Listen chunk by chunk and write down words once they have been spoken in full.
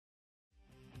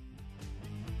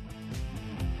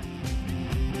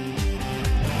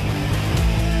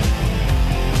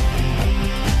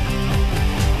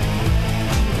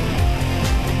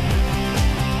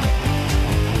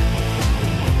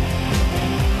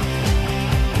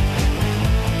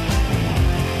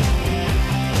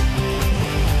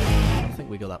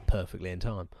in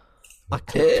time. I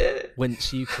clicked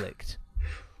whence you clicked.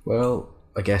 Well,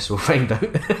 I guess we'll find out.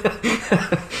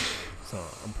 So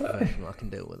I'm professional. I can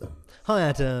deal with it. Hi,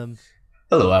 Adam.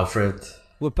 Hello, Alfred.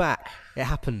 We're back. It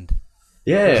happened.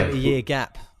 Yeah. It was a year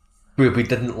gap. We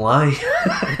didn't lie.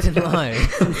 We didn't lie.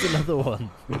 It's another one.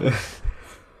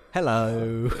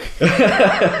 Hello.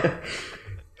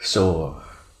 So,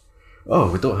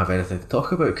 we don't have anything to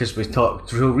talk about because we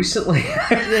talked real recently.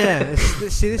 Yeah,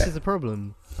 see, this is the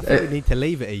problem. I think we need to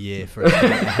leave it a year for us to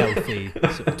get a healthy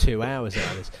sort of 2 hours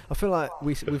out of this. I feel like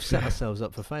we've set ourselves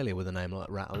up for failure with a name like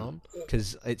Rattle On,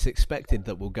 because it's expected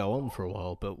that we'll go on for a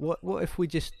while. But what if we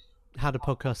just had a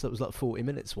podcast that was like 40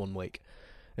 minutes one week?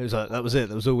 It was like that was it.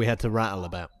 That was all we had to rattle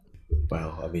about.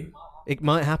 Well, I mean, it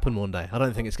might happen one day. I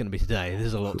don't think it's going to be today.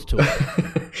 There's a lot to talk.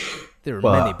 There are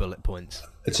many bullet points.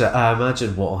 I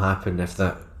imagine what will happen if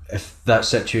that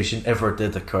situation ever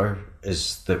did occur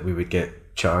is that we would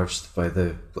get charged by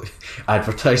the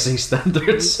advertising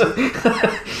standards. No,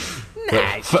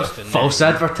 it's just a false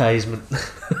advertisement. No,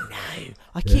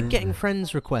 I keep getting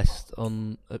friends request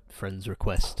on friends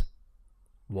request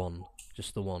one,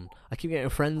 just the one. I keep getting a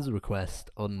friends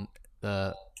request on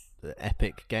the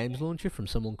Epic Games Launcher from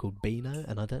someone called Beano,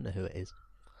 and I don't know who it is.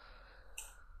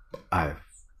 I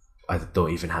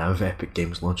don't even have Epic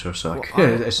Games Launcher, so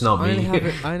it's not me.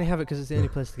 I only have it because it's the only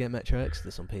place to get Metro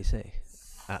Exodus on PC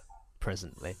at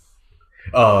presently.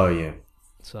 Oh yeah.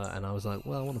 So, and I was like,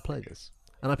 well, I want to play this,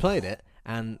 and I played it.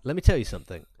 And let me tell you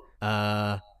something.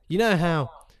 You know how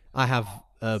I have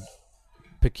a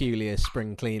peculiar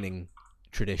spring cleaning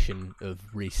tradition of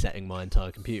resetting my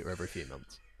entire computer every few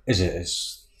months. Is it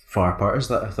as far apart as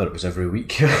that? I thought it was every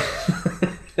week.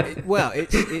 I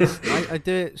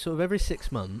do it sort of every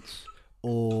 6 months,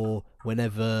 or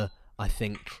whenever I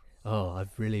think,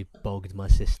 I've really bogged my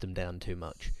system down too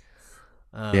much.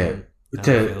 I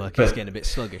feel like it's getting a bit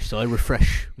sluggish, so I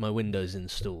refresh my Windows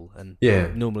install, and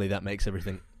normally that makes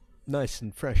everything nice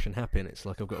and fresh and happy, and it's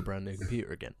like I've got a brand new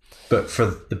computer again. But for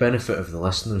the benefit of the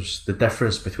listeners, the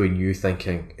difference between you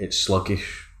thinking it's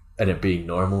sluggish and it being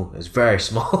normal is very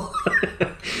small.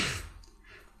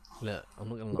 Look, I'm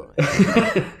not gonna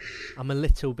lie. I'm a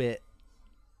little bit.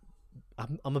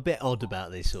 I'm a bit odd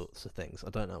about these sorts of things. I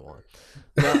don't know why.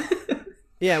 But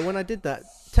yeah, when I did that,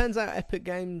 turns out the Epic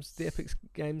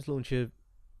Games Launcher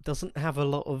doesn't have a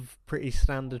lot of pretty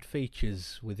standard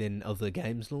features within other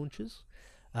games launchers.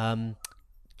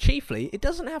 Chiefly, it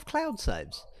doesn't have cloud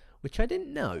saves, which I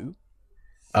didn't know.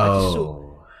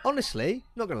 Honestly,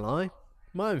 not gonna lie,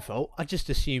 my own fault. I just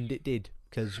assumed it did,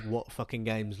 because what fucking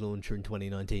games launcher in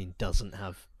 2019 doesn't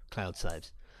have cloud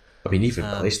saves? I mean, even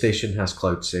PlayStation has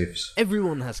cloud saves.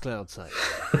 Everyone has cloud saves.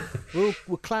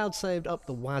 we're cloud saved up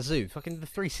the wazoo. Fucking the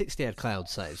 360 had cloud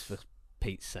saves, for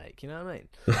Pete's sake. You know what I mean?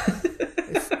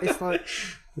 It's like,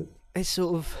 it's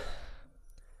sort of,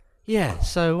 yeah.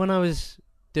 So when I was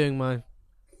doing my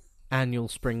annual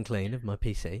spring clean of my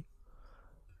PC,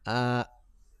 I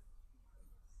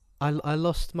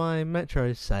lost my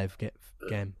Metro save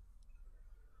game.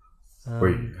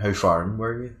 How far in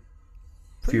were you?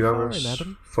 A few hours?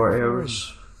 Adam. 40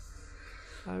 hours?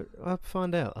 I'll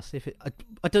find out. I'll see if it...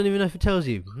 I don't even know if it tells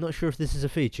you. I'm not sure if this is a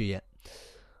feature yet.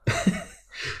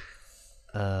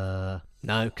 No,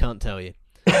 can't tell you.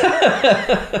 Epic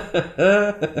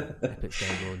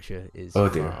Game Launcher is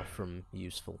far from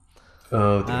useful.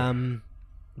 Oh dear.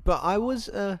 But I was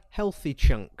a healthy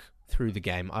chunk through the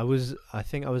game. I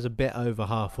think I was a bit over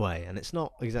halfway, and it's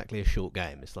not exactly a short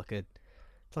game. It's like a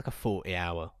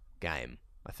 40-hour game,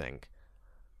 I think.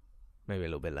 Maybe a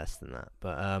little bit less than that.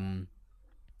 But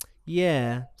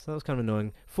yeah, so that was kind of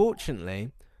annoying.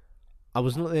 Fortunately, I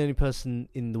was not the only person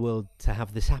in the world to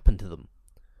have this happen to them.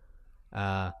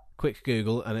 Quick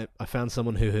Google, and I found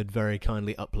someone who had very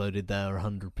kindly uploaded their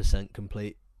 100%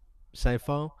 complete save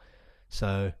file.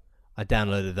 So I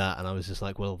downloaded that, and I was just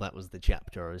like, well, that was the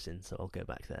chapter I was in, so I'll go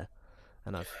back there.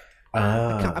 And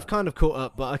I've kind of caught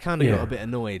up, but I kind of got a bit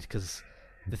annoyed because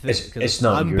it's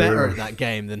not I'm better at that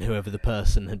game than whoever the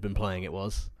person had been playing it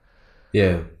was.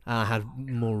 Yeah. I had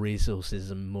more resources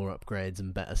and more upgrades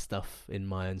and better stuff in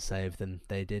my own save than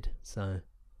they did, so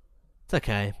it's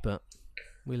okay, but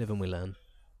we live and we learn.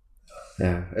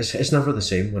 Yeah, it's never the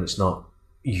same when it's not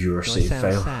your save file.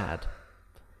 I sound sad.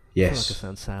 Yes. I feel like I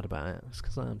sound sad about it. It's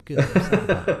because I'm good. I'm sad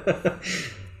about it.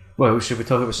 Well, should we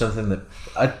talk about something that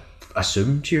I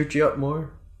assume cheered you up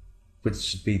more?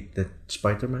 Which would be the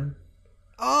Spider-Man?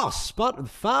 Oh,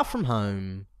 Far From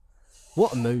Home.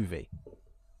 What a movie.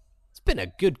 It's been a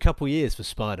good couple years for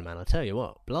Spider-Man, I tell you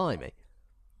what. Blimey.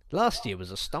 Last year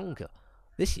was a stonker.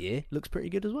 This year looks pretty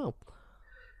good as well.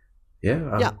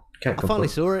 Yeah, I finally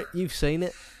saw it. You've seen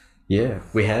it. Yeah,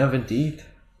 we have indeed.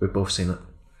 We've both seen it.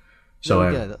 So, There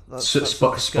we go. That's the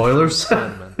discussion spoilers.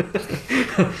 of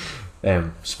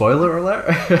Spider-Man. Spoiler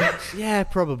alert. Yeah,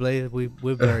 probably.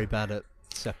 We're very bad at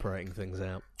separating things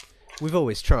out. We've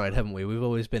always tried, haven't we? We've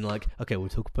always been like, okay, we'll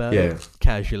talk about it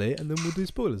casually, and then we'll do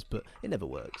spoilers, but it never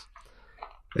works.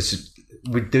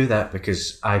 We do that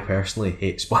because I personally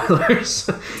hate spoilers,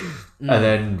 and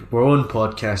then our own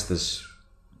podcast is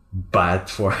bad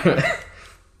for it.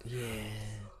 Yeah.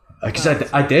 Because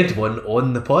I did one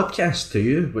on the podcast to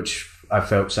you, which I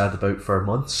felt sad about for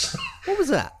months. What was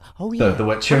that? Oh yeah, The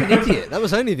Witcher. I'm an idiot. That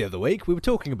was only the other week. We were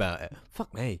talking about it.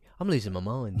 Fuck me, I'm losing my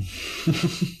mind.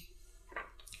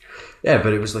 Yeah,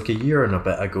 but it was like a year and a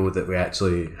bit ago that we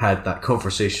actually had that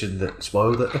conversation that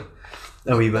spoiled it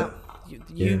a wee bit.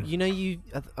 You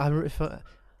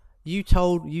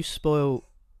spoiled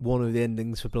one of the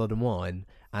endings for Blood and Wine,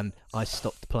 and I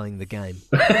stopped playing the game.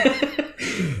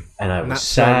 And I was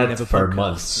that's why we sad never for podcast.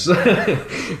 months.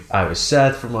 I was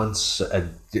sad for months,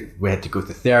 and we had to go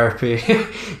to therapy,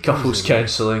 couples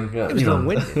counselling. It was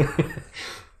long-winded. It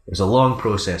was a long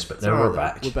process, but now we're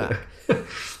back. We're back.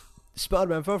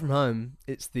 Spider-Man Far From Home,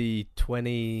 it's the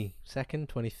 22nd,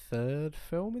 23rd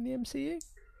film in the MCU?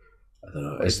 I don't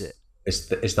know. What is it? It's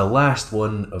the last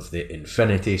one of the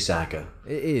Infinity Saga.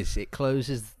 It is. It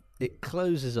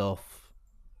closes off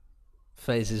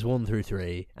phases 1 through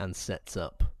 3 and sets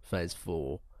up phase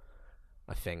 4,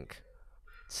 I think.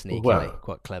 Sneakily,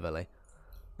 quite cleverly.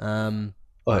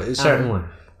 Certainly.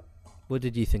 What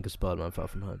did you think of Spider-Man Far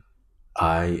From Home?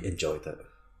 I enjoyed it.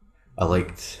 I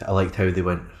liked how they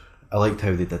went. I liked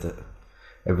how they did it.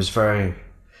 It was very.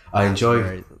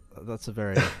 That's a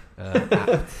very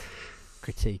apt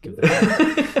critique of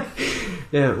it.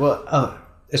 Yeah, well,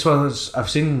 it's one of those. I've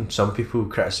seen some people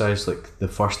criticise like the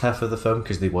first half of the film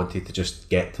because they wanted to just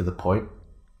get to the point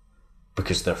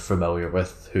because they're familiar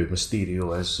with who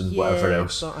Mysterio is and whatever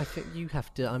else. But I think you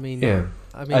have to. I mean,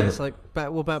 it's like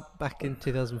back in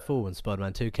 2004 when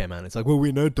Spider-Man 2 came out. It's like, well,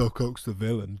 we know Doc Ock's the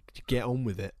villain. Get on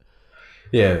with it.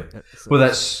 Yeah. Well,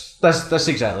 that's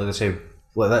exactly the same.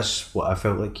 Well, that's what I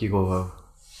felt like. You go.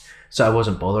 So I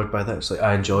wasn't bothered by that. It's like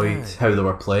I enjoyed how they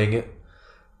were playing it.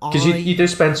 Because you do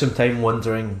spend some time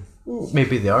wondering,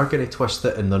 maybe they are going to twist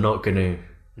it and they're not going to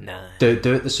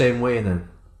do it the same way, and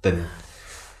then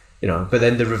but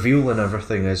then the reveal and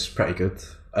everything is pretty good,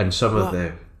 and some of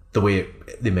the way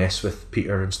they mess with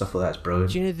Peter and stuff like that's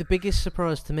brilliant. Do you know the biggest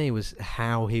surprise to me was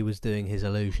how he was doing his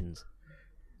illusions?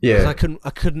 Yeah, because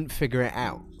I couldn't figure it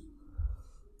out.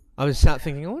 I was sat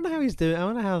thinking, I wonder how he's doing. I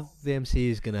wonder how the MCU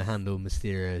is going to handle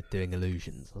Mysterio doing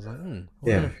illusions. I was like,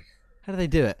 how do they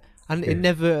do it? And it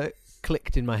never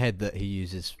clicked in my head that he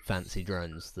uses fancy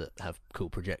drones that have cool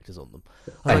projectors on them.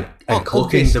 And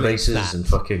cloaking devices and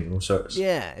fucking all sorts.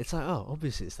 Yeah, it's like,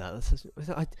 obviously it's that.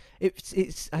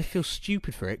 I feel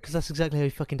stupid for it because that's exactly how he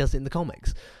fucking does it in the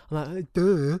comics. I'm like,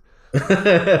 duh.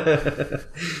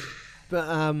 But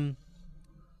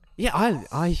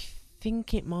I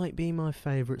think it might be my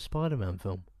favourite Spider-Man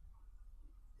film.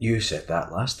 You said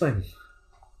that last time.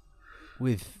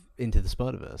 With Into the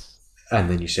Spider-Verse. And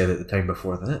then you said it the time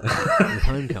before that. With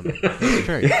Homecoming. That's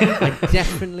true. I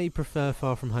definitely prefer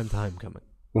Far From Home to Homecoming.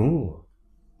 Ooh.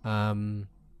 I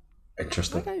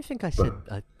Interesting. don't think I said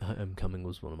Homecoming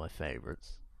was one of my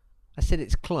favourites. I said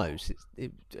it's close.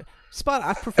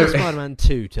 I prefer Spider-Man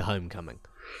 2 to Homecoming.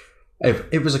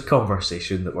 It was a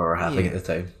conversation that we were having at the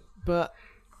time. But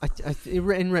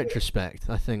in retrospect,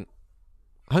 I think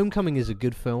Homecoming is a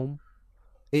good film.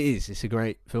 It is. It's a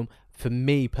great film. For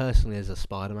me personally, as a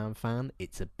Spider-Man fan,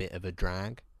 it's a bit of a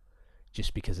drag,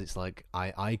 just because it's like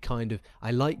I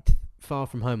liked Far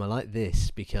From Home. I like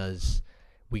this because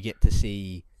we get to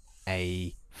see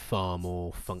a far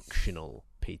more functional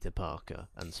Peter Parker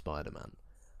and Spider-Man.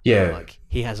 Yeah, like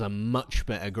he has a much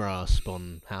better grasp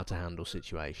on how to handle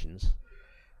situations.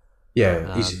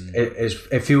 Yeah,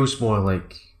 it feels more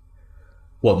like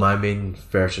what my main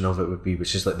version of it would be,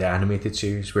 which is like the animated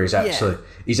series, where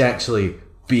he's actually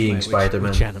being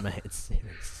Spider-Man. Which animated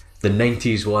series? The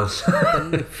 90s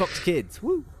one. The Fox Kids.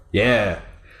 Woo. Yeah.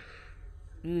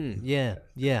 Yeah,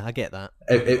 I get that.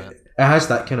 It has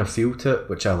that kind of feel to it,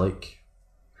 which I like.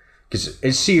 Because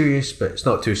it's serious, but it's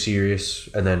not too serious.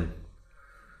 And then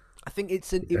I think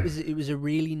it was a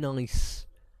really nice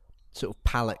sort of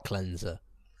palate cleanser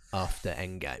after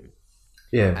Endgame.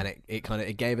 Yeah. And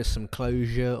it gave us some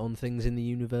closure on things in the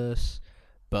universe,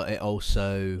 but it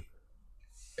also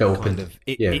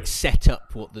it set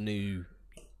up what the new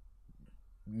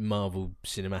Marvel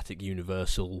Cinematic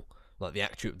Universal, like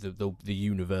the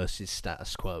universe's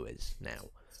status quo is now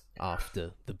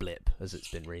after the blip, as it's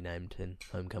been renamed in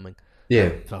Homecoming. Yeah.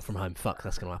 Far From Home. Fuck,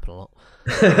 that's going to happen a lot.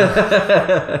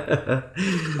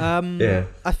 Yeah.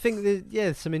 I think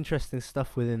there's some interesting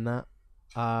stuff within that.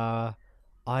 I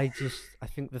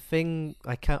think the thing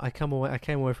I came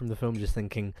away from the film just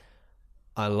thinking,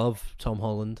 I love Tom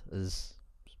Holland as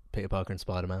Peter Parker and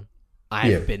Spider-Man.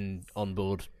 I have been on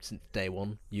board since day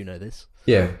one. You know this.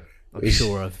 Yeah.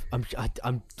 I'm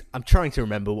trying to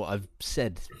remember what I've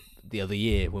said the other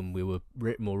year when we were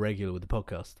more regular with the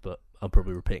podcast, but I'm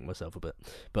probably repeating myself a bit.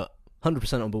 But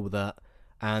 100% on board with that,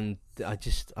 and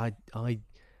I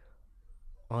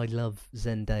love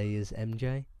Zendaya's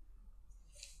MJ.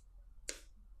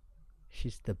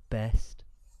 She's the best.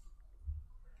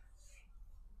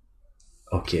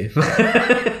 Okay.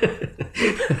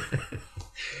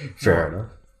 Fair enough.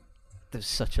 There's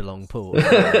such a long pause.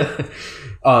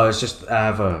 It's just I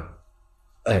have a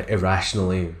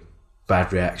irrationally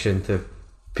bad reaction to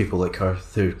people like her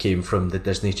who came from the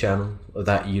Disney Channel or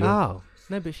that era. Oh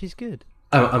no, but she's good.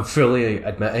 I'm fully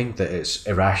admitting that it's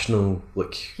irrational.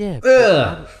 Like,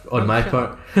 on my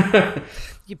part.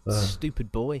 You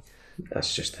stupid boy.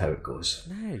 That's just how it goes.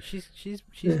 No, she's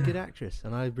a good actress,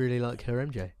 and I really like her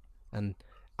MJ. And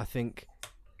I think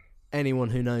anyone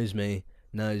who knows me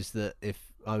knows that if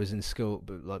I was in school,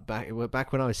 but like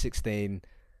back when I was 16,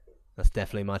 that's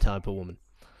definitely my type of woman.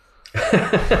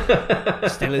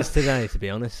 Still is today, to be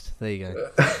honest. There you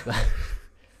go.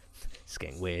 It's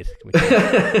getting weird. Can we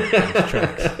change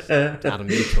tracks? Adam,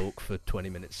 you talk for 20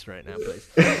 minutes straight now, please.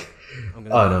 I'm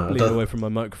going to lean away from my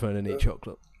microphone and eat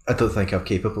chocolate. I don't think I'm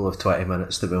capable of 20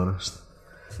 minutes, to be honest.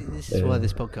 See, this is why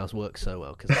this podcast works so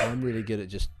well, because I'm really good at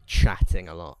just chatting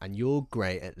a lot, and you're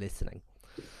great at listening.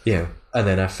 Yeah, and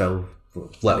then I fill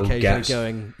little gaps.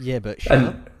 Going, yeah, but shut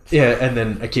up. Yeah, and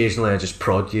then occasionally I just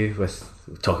prod you with,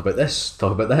 talk about this,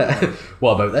 talk about that,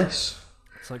 what about this?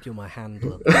 It's like you're my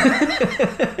handler.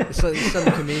 It's like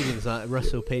some comedians, like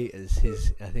Russell Peters,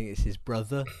 I think it's his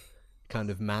brother, kind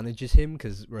of manages him,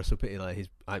 because Russell Peters,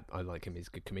 I like him, he's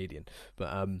a good comedian,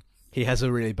 but he has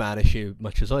a really bad issue,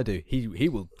 much as I do. He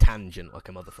will tangent like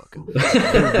a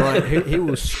motherfucker. He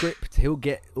will script. He'll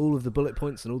get all of the bullet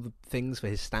points and all the things for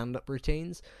his stand-up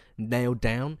routines nailed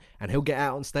down, and he'll get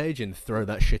out on stage and throw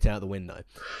that shit out the window.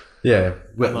 Yeah,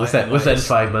 within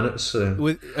 5 minutes.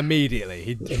 Immediately,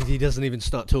 he doesn't even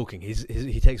start talking.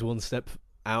 He takes one step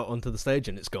out onto the stage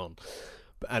and it's gone.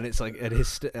 And it's like, and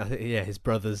his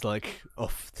brother's like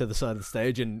off to the side of the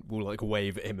stage and will like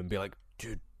wave at him and be like,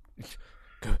 dude,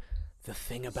 go. The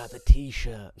thing about the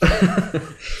T-shirt.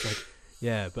 It's like,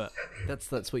 yeah, but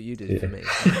that's what you do for me.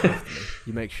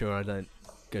 You make sure I don't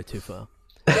go too far.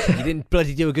 You didn't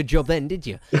bloody do a good job then, did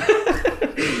you?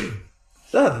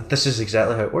 This is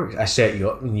exactly how it works. I set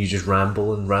you up and you just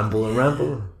ramble and ramble and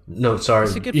ramble. No, sorry,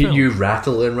 you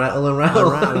rattle and rattle and rattle.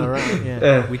 I rattle and rattle,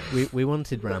 yeah. We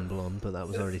wanted ramble on, but that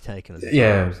was already taken.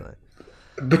 Yeah,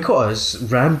 because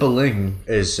rambling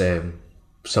is...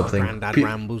 something. My granddad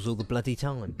rambles all the bloody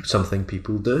time. Something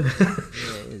people do. Yeah,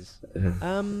 it is.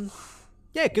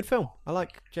 Yeah, good film. I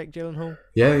like Jake Gyllenhaal.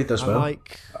 Yeah, he does well.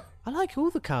 I like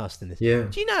all the cast in this. Yeah.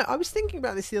 Do you know? I was thinking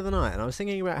about this the other night, and I was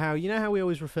thinking about how we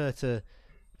always refer to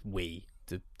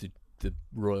the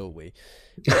royal we.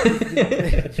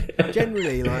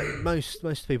 Generally, like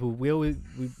most people, we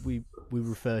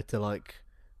refer to like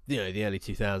the early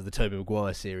 2000s, the Tobey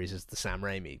Maguire series as the Sam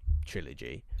Raimi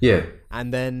trilogy. Yeah.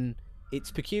 And then it's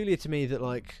peculiar to me that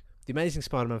like the Amazing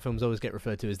Spider-Man films always get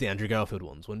referred to as the Andrew Garfield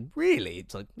ones, when really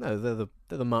it's like no, they're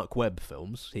the Mark Webb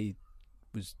films. He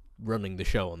was running the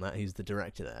show on that. He's the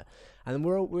director there, and then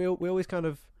we always kind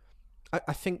of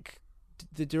I think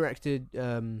the director.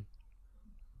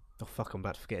 Oh fuck! I'm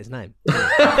about to forget his name. Proving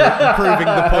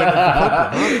the point of the problem.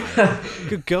 Aren't I?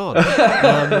 Good God!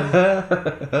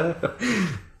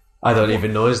 I don't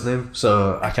even know his name,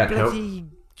 so I can't help.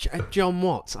 John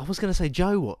Watts. I was going to say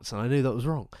Joe Watts, and I knew that was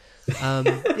wrong.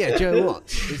 Yeah, Joe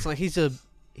Watts. It's like he's a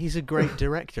great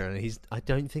director, and I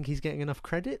don't think he's getting enough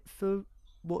credit for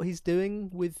what he's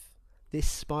doing with this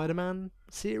Spider-Man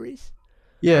series.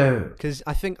 Yeah, because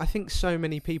I think so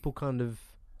many people kind of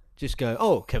just go,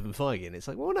 "Oh, Kevin Feige," and it's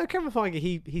like, well, no, Kevin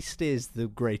Feige he steers the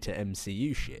greater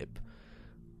MCU ship,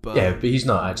 but but he's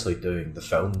not actually doing the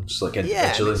films like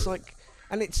individually. Yeah, it's like,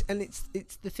 and it's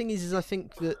the thing is I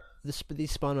think that. These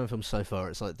Spider-Man films so far,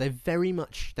 it's like they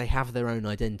have their own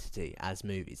identity as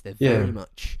movies. They're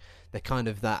they're kind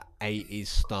of that 80s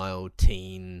style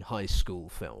teen high school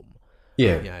film.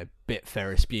 Yeah. Bit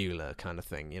Ferris Bueller kind of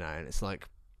thing, and it's like,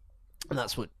 and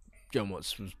that's what John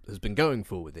Watts has been going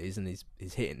for with these, and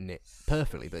he's hitting it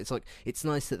perfectly. But it's like, it's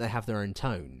nice that they have their own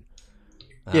tone.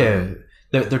 They're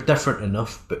different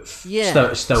enough, but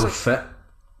still fit.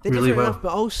 They're really different well. enough,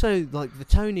 but also like the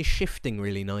tone is shifting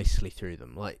really nicely through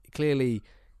them. Like clearly,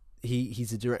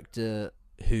 he's a director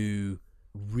who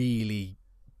really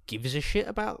gives a shit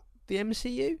about the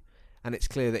MCU, and it's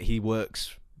clear that he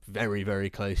works very, very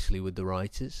closely with the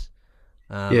writers.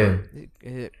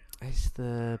 It's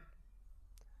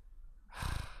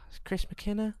Chris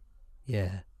McKenna,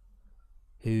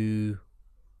 who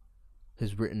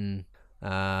has written.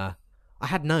 I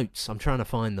had notes. I'm trying to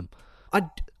find them.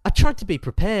 I tried to be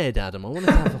prepared, Adam. I wanted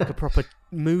to have like a proper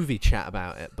movie chat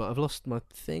about it, but I've lost my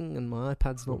thing and my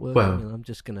iPad's not working, and I'm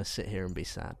just gonna sit here and be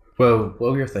sad. Well,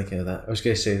 while you're thinking of that, I was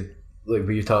gonna say, like,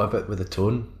 what you talked about with the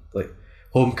tone, like,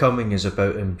 Homecoming is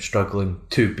about him struggling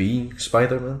to being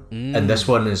Spider-Man, and this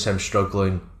one is him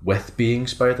struggling with being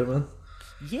Spider-Man.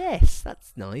 Yes,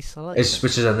 that's nice. I like that.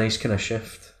 Which is a nice kind of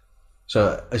shift.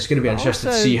 So it's going to be interesting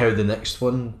to see how the next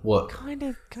one kind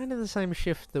of the same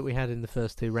shift that we had in the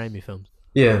first two Raimi films.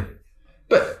 Yeah,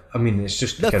 but I mean, it's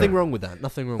just nothing wrong with that.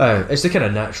 Nothing wrong with that. It's the kind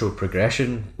of natural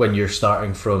progression when you're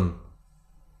starting from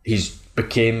he's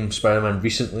became Spider-Man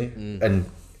recently and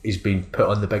he's been put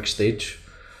on the big stage,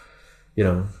 you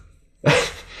know,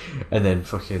 and then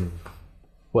fucking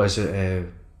what is it?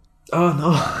 Oh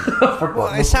no! I forgot.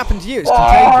 Well, it's happened to you. It's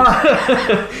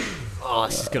contagious. Oh,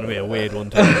 this is going to be a weird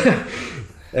one.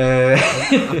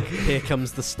 Here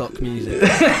comes the stock music.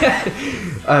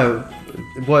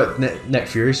 What Nick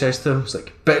Fury says to him, it's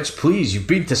like, "Bitch, please, you've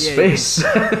been to space."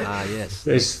 Ah, yes,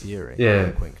 Nick Fury.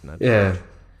 Yeah, wink, nudge. Yeah.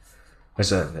 I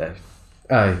said,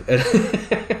 aye.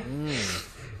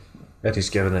 And he's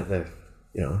giving it the,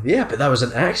 yeah, but that was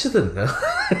an accident.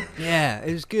 Yeah,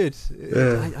 it was good.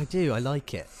 I do. I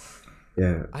like it.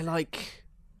 Yeah. I like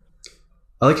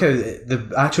how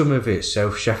the actual movie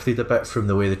itself shifted a bit from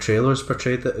the way the trailers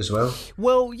portrayed it as well.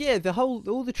 Well, yeah,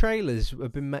 all the trailers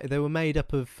have been they were made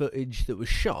up of footage that was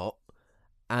shot,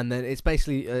 and then it's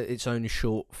basically its own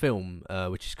short film,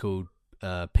 which is called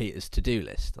Peter's To-Do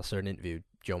List. I saw an interview with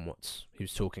John Watts who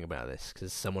was talking about this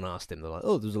because someone asked him, they're like,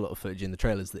 "Oh, there's a lot of footage in the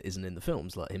trailers that isn't in the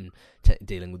films, like him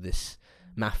dealing with this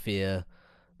mafia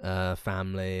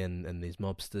family and these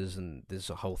mobsters, and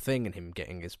there's a whole thing, and him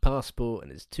getting his passport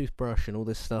and his toothbrush and all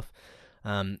this stuff."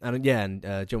 And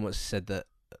John Watts said that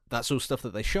that's all stuff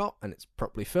that they shot and it's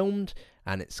properly filmed,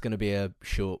 and it's going to be a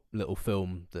short little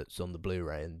film that's on the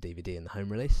Blu-ray and DVD in the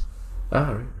home release.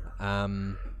 Oh,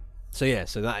 right.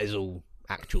 So that is all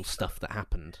actual stuff that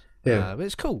happened. Yeah, but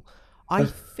it's cool. I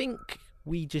think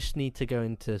we just need to go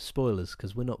into spoilers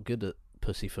because we're not good at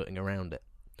pussyfooting around it.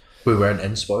 We weren't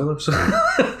in spoilers.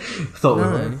 Thought we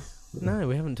were. No,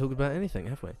 we haven't talked about anything,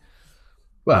 have we?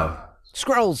 Well,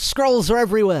 scrolls are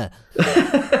everywhere.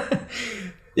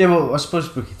 Yeah, well, I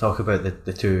suppose we could talk about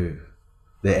the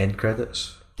end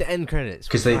credits. The end credits,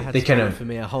 because they kind of for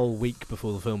me a whole week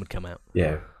before the film had come out.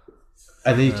 Yeah,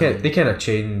 and they kind of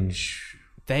change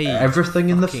everything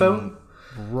in the film.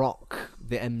 Rock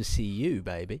the MCU,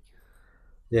 baby.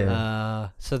 Yeah.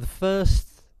 So the first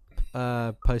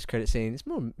post-credit scene, it's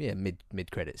more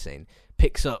mid-credit scene,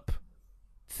 picks up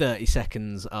 30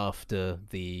 seconds after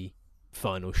the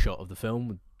final shot of the film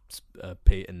with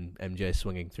Pete and MJ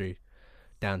swinging through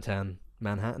downtown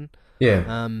Manhattan.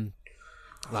 Yeah.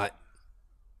 Like,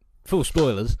 full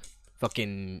spoilers,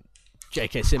 fucking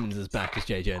J.K. Simmons is back as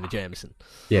J. Jonah Jameson.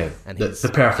 Yeah, and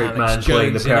the perfect man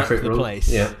playing the perfect role. Place.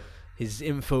 Yeah. His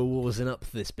InfoWarsing up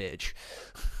this bitch.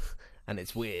 And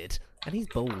it's weird. And he's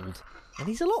bald. And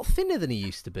he's a lot thinner than he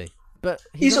used to be. But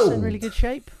he's also in really good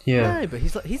shape. Yeah. No, but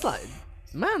he's like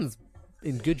man's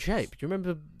in good shape. Do you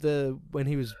remember when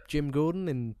he was Jim Gordon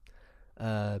in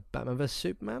Batman vs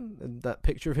Superman? And that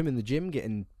picture of him in the gym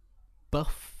getting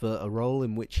buff for a role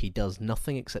in which he does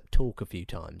nothing except talk a few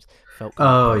times. Felt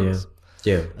kind of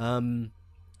yeah. I'm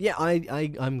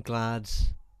glad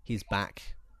he's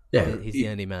back. Yeah, he's the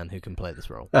only man who can play this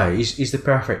role. He's the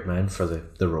perfect man for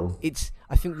the role.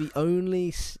 I think the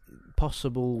only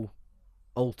possible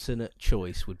alternate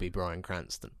choice would be Bryan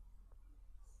Cranston.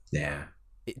 Yeah.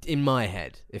 In my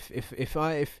head, if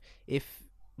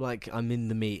like I'm in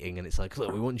the meeting and it's like,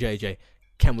 look, we want JJ,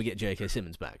 can we get J.K.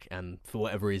 Simmons back? And for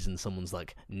whatever reason, someone's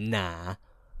like, nah.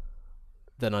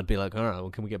 Then I'd be like, all right, well,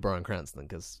 can we get Bryan Cranston?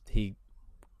 Because he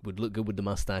would look good with the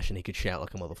mustache and he could shout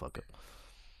like a motherfucker.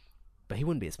 But he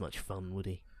wouldn't be as much fun, would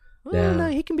he? Oh, no,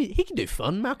 he can do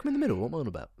fun. Malcolm in the Middle. What am I on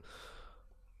about?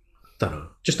 Don't know.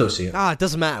 Just don't see it. It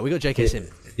doesn't matter. We got J.K.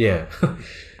 Simmons. Yeah.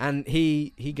 And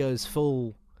he goes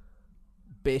full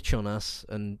bitch on us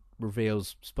and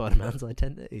reveals Spider-Man's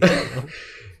identity.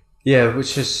 Yeah,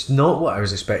 which is not what I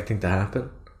was expecting to happen.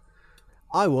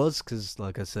 I was, because,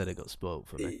 like I said, it got spoiled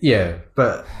for me. Yeah,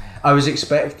 but I was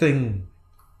expecting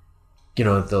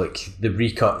the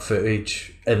recut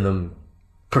footage and them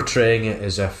portraying it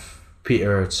as if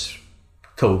Peter had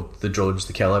told the drones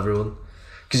to kill everyone.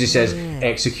 Because he says,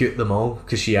 execute them all,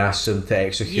 because she asks him to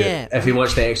execute, if he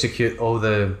wants to execute all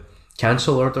the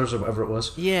cancel orders or whatever it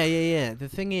was. Yeah. The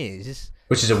thing is...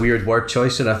 Which is a weird word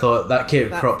choice, and I thought that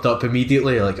cropped up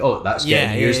immediately, like, oh, that's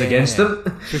getting used against him.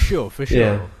 For sure.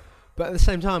 Yeah. But at the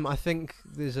same time, I think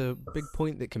there's a big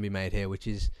point that can be made here, which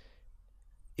is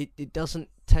it doesn't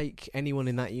take anyone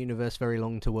in that universe very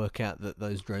long to work out that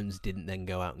those drones didn't then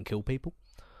go out and kill people.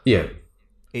 Yeah.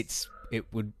 It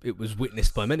was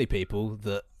witnessed by many people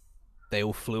that they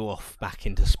all flew off back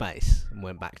into space and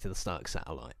went back to the Stark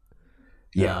satellite.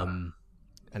 Yeah.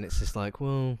 And it's just like,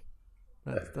 well,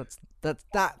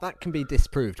 that can be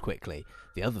disproved quickly.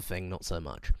 The other thing, not so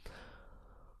much.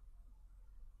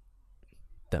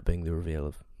 That being the reveal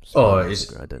of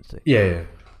Spider-Man's identity. Yeah.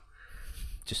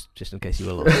 Just in case you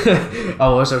were lost. I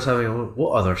was having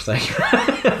what other thing?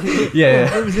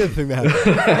 Yeah. What was the other thing that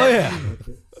happened? Oh yeah.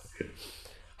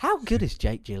 How good is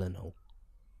Jake Gyllenhaal?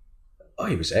 Oh,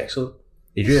 he was excellent.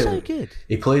 He's so good.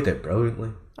 He played it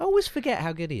brilliantly. I always forget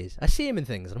how good he is. I see him in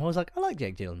things, and I'm always like, I like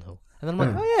Jake Gyllenhaal. And then I'm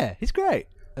like, oh yeah, he's great.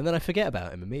 And then I forget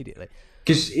about him immediately.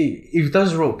 Because he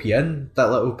does rope you in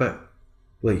that little bit.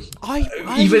 Like,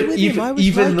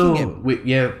 even though him.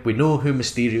 we know who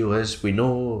Mysterio is, we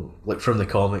know, like, from the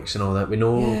comics and all that, we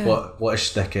know what his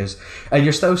stick is, and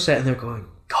you're still sitting there going,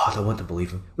 God, I want to believe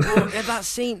him. Well,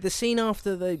 the scene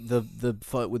after the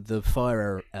fight with the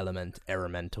fire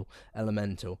elemental,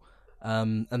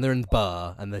 and they're in the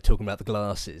bar and they're talking about the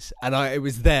glasses, and it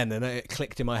was then, and it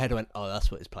clicked in my head. I went, oh, that's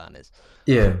what his plan is.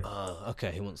 Yeah. Oh, okay,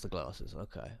 he wants the glasses.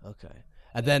 Okay.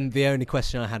 And then the only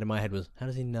question I had in my head was, how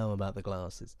does he know about the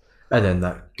glasses? And then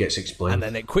that gets explained. And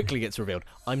then it quickly gets revealed.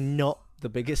 I'm not the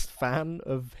biggest fan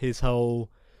of his whole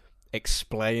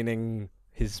explaining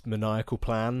his maniacal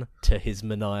plan to his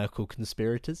maniacal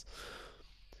conspirators.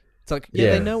 It's like,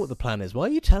 they know what the plan is. Why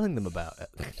are you telling them about it?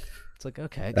 It's like,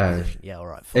 okay, exposition. All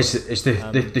right. Fine. It's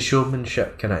the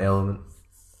showmanship kind of element.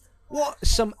 What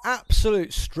some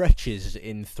absolute stretches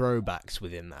in throwbacks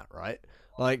within that, right?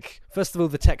 Like, first of all,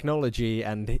 the technology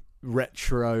and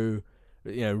retro,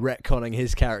 retconning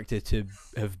his character to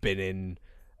have been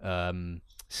in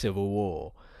Civil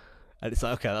War. And it's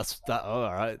like, okay,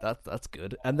 all right, that's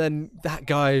good. And then that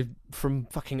guy from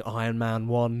fucking Iron Man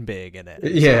 1 being in it.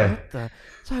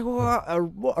 It's like, what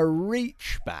a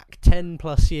reach back 10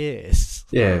 plus years.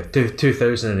 Yeah,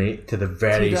 2008 to the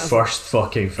very first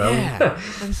fucking film. Yeah,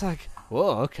 and it's like,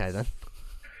 whoa, okay then.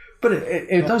 But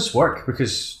it does work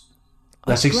because...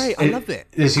 That's great. I love it.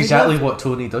 It's exactly what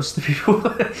Tony does to people.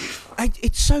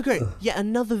 It's so great. Yet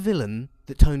another villain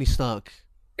that Tony Stark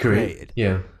created.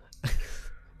 Yeah.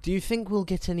 Do you think we'll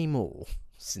get any more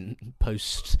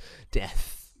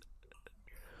post-death?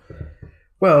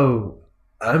 Well,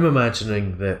 I'm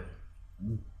imagining that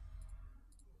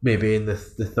maybe in the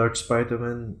third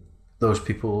Spider-Man, those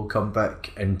people will come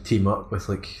back and team up with,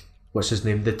 like, what's his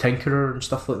name, the Tinkerer and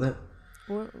stuff like that.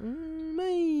 Well,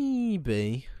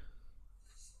 maybe.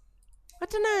 I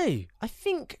don't know. I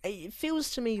think it feels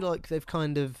to me like they've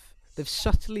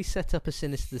subtly set up a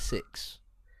Sinister Six.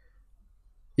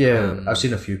 Yeah, I've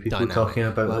seen a few people talking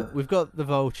about it. We've got the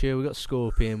Vulture, we've got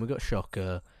Scorpion, we've got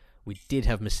Shocker. We did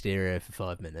have Mysterio for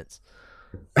 5 minutes.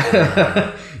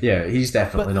 Yeah, he's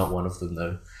definitely not one of them,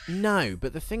 though. No,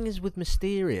 but the thing is with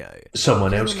Mysterio...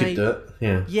 Someone else could do it,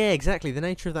 yeah. Yeah, exactly. The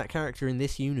nature of that character in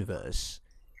this universe,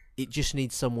 it just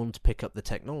needs someone to pick up the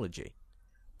technology.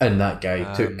 And that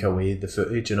guy took away the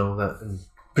footage and all that, and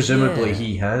presumably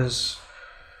he has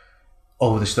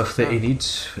all the stuff that he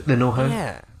needs, the know-how.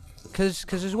 Yeah, because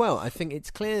as well, I think it's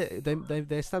clear they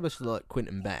established like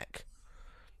Quentin Beck,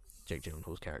 Jake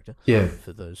Gyllenhaal's character. Yeah.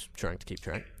 For those trying to keep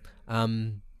track,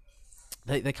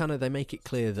 they make it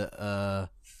clear that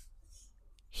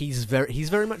he's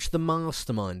very much the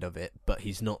mastermind of it, but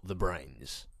he's not the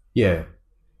brains. Yeah.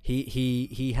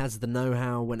 He has the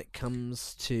know-how when it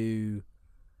comes to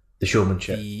the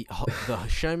showmanship, the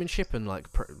showmanship, and like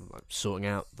sorting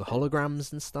out the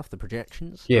holograms and stuff, the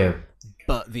projections. Yeah.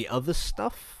 But the other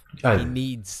stuff, he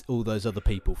needs all those other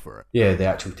people for it. Yeah, the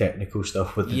actual technical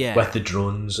stuff with the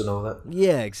drones and all that.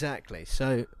 Yeah, exactly.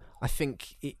 So I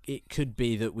think it could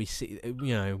be that we see,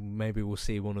 maybe we'll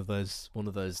see one of those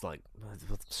like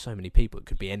so many people. It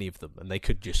could be any of them, and they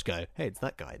could just go, "Hey, it's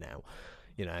that guy now."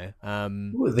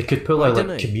 Well, they could pull out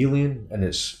like Chameleon, and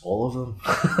it's all of them.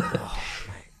 Oh,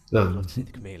 mate. I'd love to see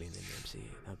the Chameleon in the MCU.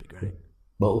 That'd be great.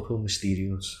 Multiple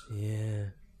Mysterios.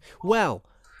 Yeah. Well,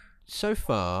 so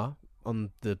far on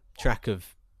the track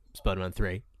of Spider-Man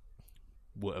 3,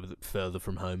 whatever, Further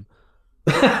From Home,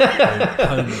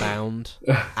 homebound,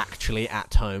 actually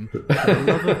at home. For the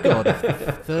love of God, if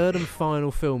the third and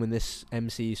final film in this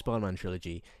MCU Spider-Man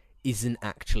trilogy isn't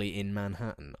actually in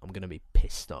Manhattan, I'm going to be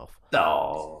pissed off.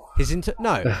 No.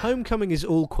 Homecoming is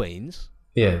all Queens.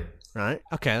 Yeah. Right?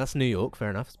 Okay, that's New York, fair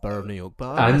enough. It's borough of New York.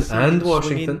 But and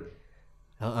Washington.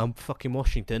 I'm fucking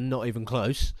Washington, not even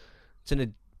close. It's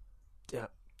in a...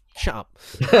 shut up.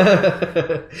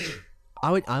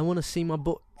 I want to see my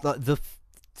book... Like, the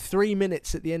 3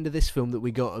 minutes at the end of this film that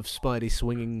we got of Spidey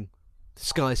swinging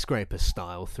skyscraper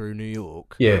style through New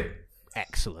York. Yeah.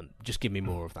 Excellent. Just give me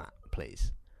more of that,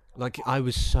 please. Like, I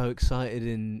was so excited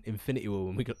in Infinity War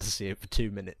when we got to see it for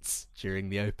 2 minutes during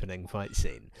the opening fight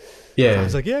scene. Yeah. I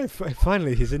was like, yeah,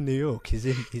 finally he's in New York. He's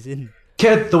in.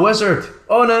 Kid, the wizard,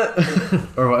 on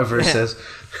it! Or whatever it says.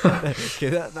 Okay,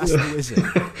 that's the wizard.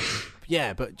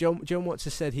 Yeah, but John Watts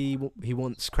has said he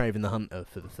wants Kraven the Hunter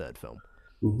for the third film.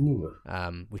 Ooh.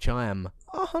 Which I am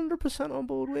 100% on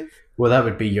board with. Well, that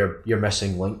would be your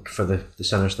missing link for the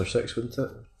Sinister Six, wouldn't it?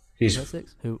 He's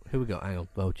six? Who we got? Hang on,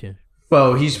 Vulture.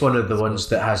 Well, he's one of the ones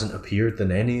that hasn't appeared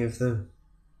in any of the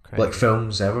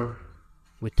films ever.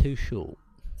 We're too short.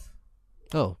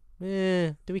 Oh,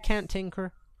 yeah. Do we count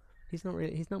Tinker? He's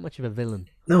not much of a villain.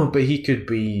 No, but he could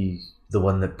be the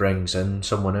one that brings in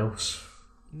someone else.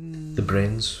 The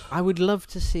brains. I would love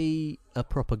to see a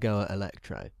proper go at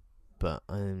Electro, but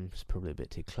it's probably a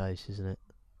bit too close, isn't it?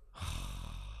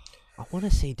 I want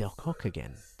to see Doc Ock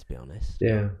again, to be honest.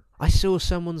 Yeah. I saw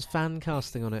someone's fan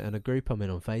casting on it in a group I'm in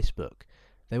on Facebook.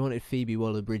 They wanted Phoebe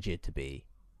Waller-Bridge to be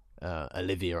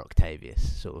Olivia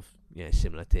Octavius, sort of,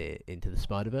 similar to Into the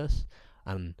Spider-Verse,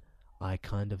 and I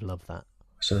kind of love that.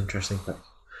 It's an interesting thing.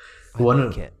 I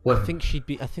like it. I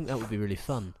think that would be really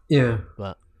fun. Yeah.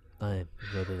 But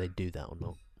whether they do that or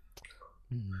not.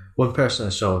 One person I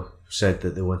saw said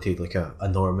that they wanted like a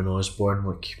Norman Osborn,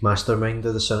 like mastermind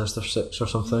of the Sinister Six or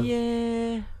something.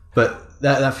 Yeah. But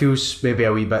that feels maybe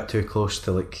a wee bit too close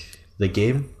to like the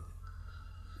game.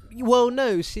 Well,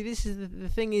 no. See, this is the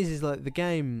thing is like the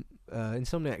game,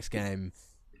 Insomniac's game,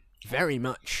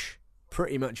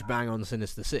 pretty much bang on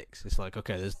Sinister Six. It's like,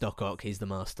 okay, there's Doc Ock, he's the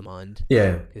mastermind.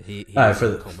 Yeah. He for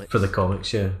the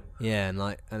comics, yeah. Yeah,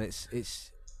 and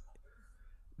it's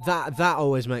that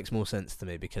always makes more sense to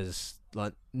me because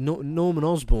like Norman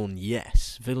Osborn,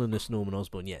 yes, villainous Norman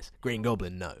Osborn, yes. Green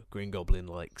Goblin, no. Green Goblin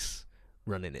likes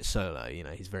running it solo.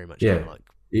 He's very much kind of like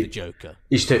the Joker.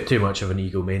 He's too much of an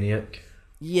egomaniac.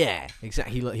 Yeah,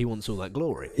 exactly. He wants all that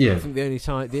glory. Yeah. I think the only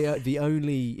time, the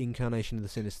only incarnation of the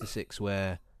Sinister Six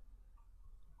where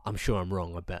I'm sure I'm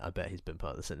wrong. I bet he's been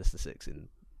part of the Sinister Six in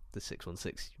the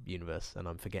 616 universe, and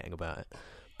I'm forgetting about it.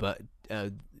 But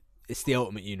it's the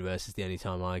Ultimate Universe. Is the only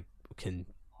time I can,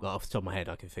 off the top of my head,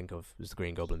 I can think of was the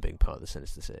Green Goblin being part of the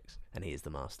Sinister Six, and he is the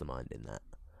mastermind in that.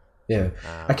 Yeah,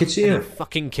 I could see him. He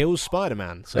fucking kills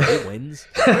Spider-Man, so he wins.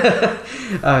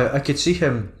 I could see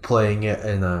him playing it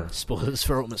in a. Spoilers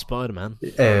for Ultimate Spider-Man.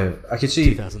 I could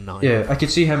see 2009. Yeah, I could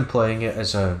see him playing it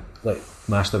as a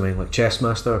mastermind, like chess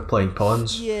master, playing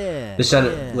pawns. Yeah.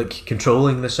 Like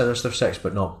controlling the Sinister Six,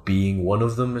 but not being one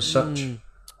of them as such.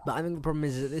 But I think the problem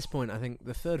is at this point, I think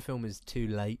the third film is too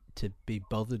late to be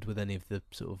bothered with any of the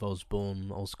sort of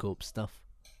Oscorp stuff.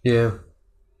 Yeah,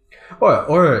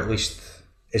 or at least.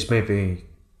 It's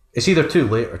either too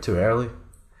late or too early.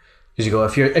 Because you go,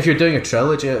 if you're doing a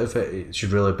trilogy out of it, it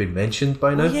should really have been mentioned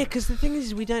by now. Well, yeah, because the thing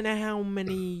is, we don't know how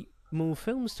many more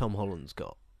films Tom Holland's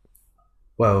got.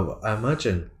 Well, I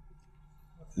imagine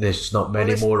there's not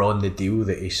many more on the deal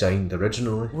that he signed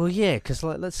originally. Well, yeah, because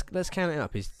let's count it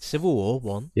up. He's Civil War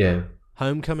 1. Yeah.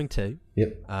 Homecoming 2.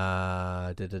 Yep.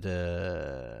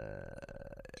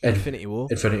 Infinity War.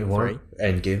 3.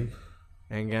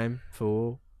 Endgame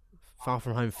 4. Far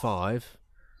From Home 5,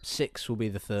 6 will be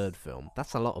the third film.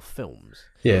 That's a lot of films.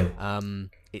 Yeah.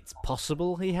 It's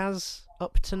possible he has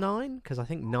up to 9 because I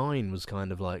think 9 was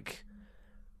kind of like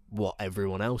what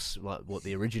everyone else, like what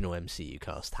the original MCU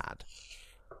cast had.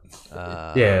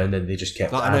 Yeah, and then they just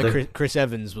kept. I know Chris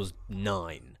Evans was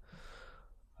 9.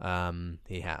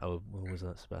 He had. Oh, what was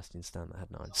that? Sebastian Stan that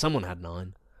had 9. Someone had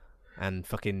 9, and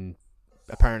fucking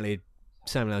apparently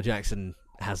Samuel L. Jackson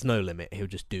has no limit. He'll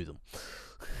just do them.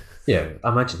 Yeah, I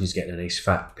imagine he's getting a nice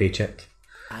fat paycheck.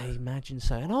 I imagine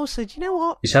so. And also, do you know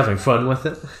what? He's having fun with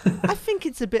it. I think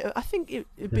it's a bit. I think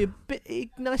it'd be a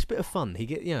nice bit of fun.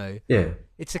 Yeah.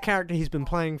 It's a character he's been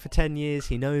playing for 10 years.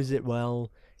 He knows it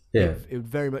well. Yeah. It would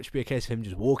very much be a case of him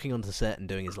just walking onto set and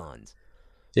doing his lines.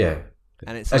 Yeah.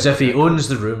 And it's as if he owns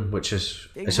the room, which is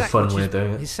it's a fun way of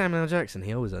doing it. He's Samuel L. Jackson.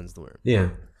 He always owns the room. Yeah.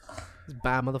 He's a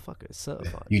bad motherfucker. It's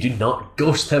certified. You do not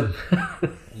ghost him.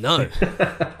 No.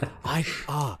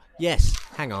 Yes.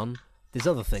 Hang on. there's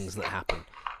other things that happen.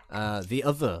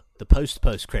 The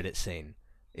post credit scene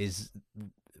is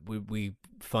we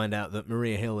find out that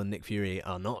Maria Hill and Nick Fury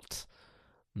are not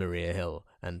Maria Hill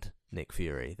and Nick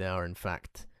Fury. They are in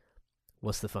fact,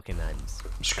 what's the fucking names?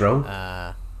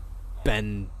 Skrull.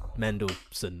 Ben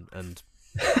Mendelsohn and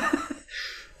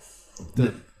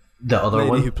the other lady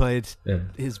one who played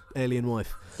his alien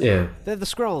wife. Yeah, they're the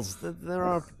Skrulls. There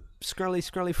are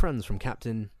scrully friends from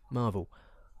Captain Marvel,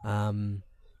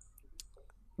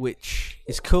 which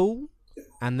is cool.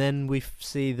 And then we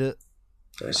see that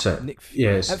it's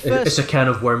a can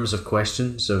of worms of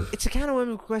questions. It's a can of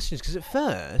worms of questions because at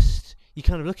first you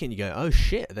kind of look at it and you go, "Oh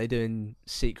shit, are they doing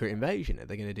Secret Invasion? Are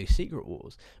they going to do Secret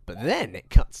Wars?" But then it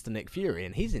cuts to Nick Fury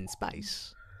and he's in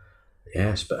space.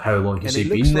 Yes, but how long has he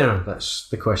been there? That's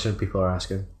the question people are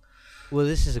asking. Well,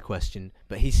 this is a question,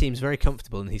 but he seems very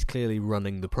comfortable and he's clearly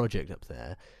running the project up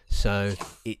there. So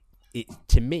it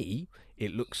to me,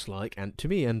 it looks like, and to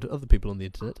me and other people on the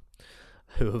internet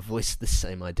who have voiced the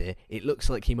same idea, it looks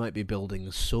like he might be building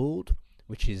a sword,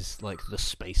 which is like the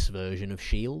space version of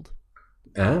S.H.I.E.L.D.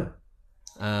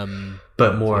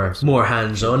 But more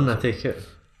hands-on, I take it.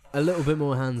 A little bit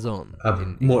more hands-on.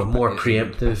 More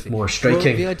preemptive, more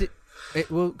striking.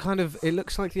 Well, it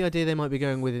looks like the idea they might be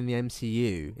going with in the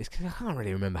MCU is because I can't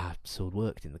really remember how Sword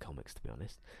worked in the comics, to be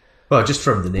honest. Well, just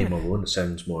from the name alone, it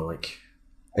sounds more like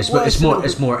it's more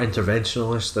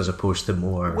interventionist as opposed to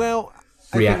more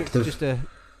reactive.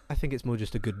 I think it's more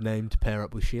just a good name to pair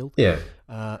up with S.H.I.E.L.D. Yeah.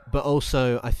 But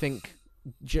also, I think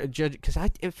because I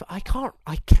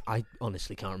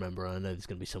honestly can't remember. I know there's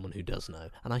going to be someone who does know,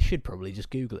 and I should probably just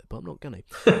Google it, but I'm not going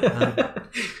to.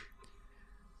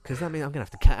 Because that means I'm going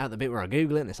to have to cut out the bit where I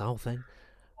Google it and it's a whole thing.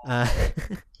 Are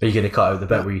you going to cut out the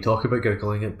bit where you talk about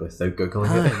Googling it without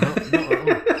Googling it?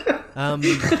 Not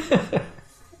at all.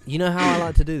 You know how I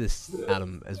like to do this,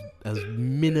 Adam?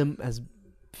 As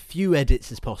few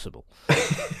edits as possible.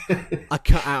 I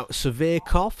cut out severe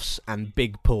coughs and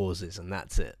big pauses, and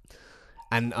that's it.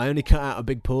 And I only cut out a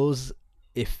big pause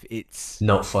if it's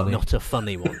not funny, not a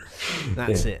funny one.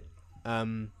 That's it.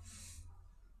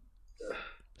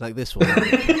 Like this one.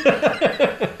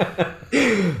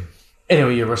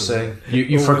 Anyway, you were saying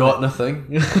you forgot nothing.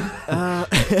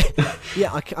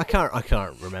 Yeah, I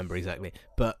can't remember exactly,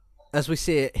 but as we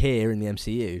see it here in the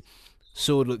MCU,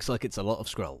 Sword looks like it's a lot of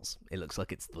Skrulls. It looks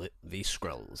like it's the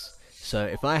Skrulls. So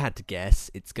if I had to guess,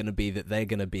 it's going to be that they're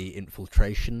going to be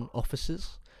infiltration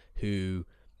officers who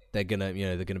they're going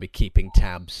to be keeping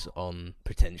tabs on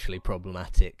potentially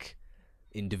problematic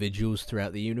individuals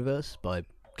throughout the universe by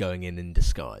going in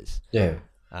disguise. Yeah.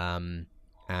 And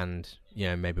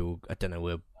maybe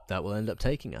that will end up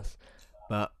taking us.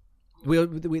 But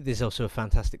there's also a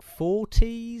Fantastic Four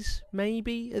tease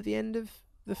maybe at the end of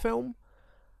the film.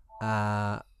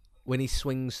 When he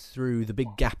swings through the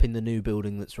big gap in the new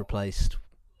building that's replaced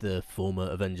the former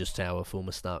Avengers Tower,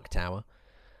 former Stark Tower,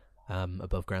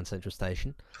 above Grand Central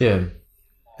Station. Yeah.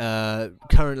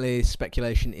 Currently,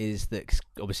 speculation is that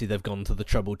obviously they've gone to the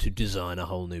trouble to design a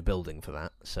whole new building for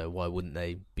that, so why wouldn't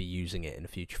they be using it in a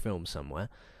future film somewhere?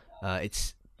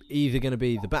 It's either going to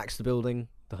be the Baxter Building,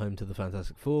 the home to the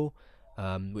Fantastic Four,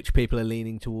 which people are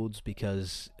leaning towards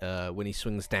because when he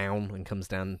swings down and comes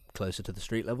down closer to the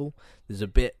street level, there's a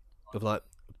bit of like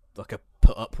a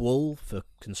put-up wall for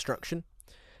construction,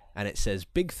 and it says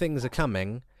big things are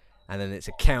coming, and then it's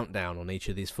a countdown on each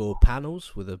of these 4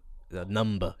 panels with a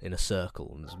number in a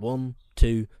circle, and there's 1,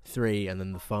 2, 3, and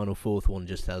then the final 4th one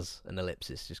just has an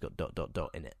ellipsis, just got ...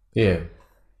 in it. Yeah.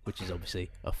 Which is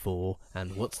obviously a 4.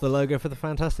 And what's the logo for the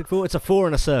Fantastic Four? It's a 4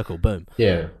 in a circle. Boom.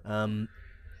 Yeah.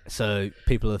 So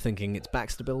people are thinking it's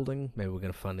Baxter Building. Maybe we're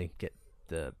going to finally get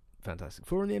the Fantastic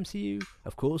Four in the MCU.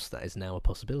 Of course, that is now a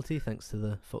possibility thanks to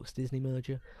the Fox Disney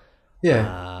merger.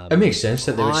 Yeah, it makes sense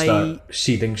that they would start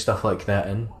seeding stuff like that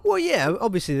in. Well, yeah,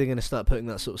 obviously they're going to start putting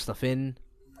that sort of stuff in,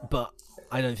 but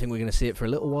I don't think we're going to see it for a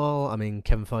little while. I mean,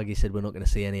 Kevin Feige said we're not going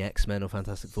to see any X-Men or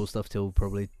Fantastic Four stuff till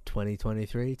probably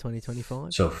 2023,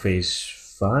 2025. So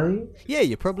Phase 5? Yeah,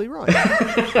 you're probably right.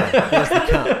 There's the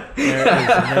cut. There it is,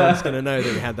 and no one's going to know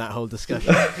that we had that whole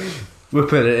discussion. We'll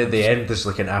put it at the end as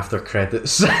like an after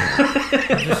credits.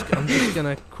 I'm just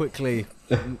going to quickly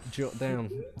jot down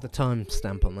the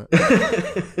timestamp on that.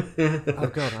 Oh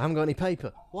God, I haven't got any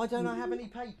paper. Why don't I have any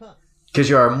paper? Because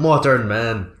you're a modern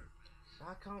man.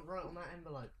 I can't write on that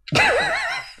envelope.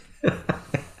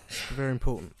 Very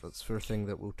important. That's for a thing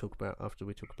that we'll talk about after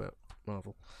we talk about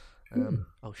Marvel.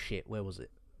 Oh shit, where was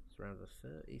it? It's around the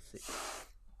 36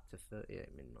 to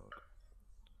 38 minute mark.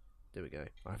 There we go.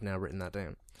 I've now written that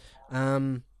down.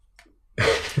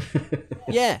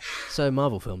 Yeah, so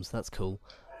Marvel films, that's cool.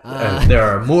 There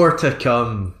are more to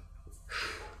come.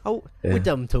 Oh, we're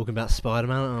done talking about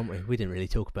Spider-Man, aren't we? We didn't really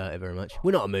talk about it very much.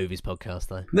 We're not a movies podcast,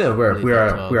 though. No, we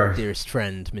are dearest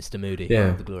friend, Mr. Moody,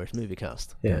 of the Glorious Movie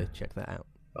Cast. Yeah. Go check that out.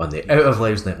 On the Out of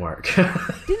Lives Network.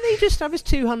 Didn't he just have his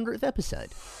 200th episode?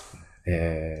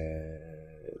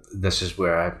 This is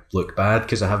where I look bad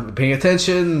because I haven't been paying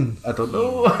attention. I don't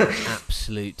know.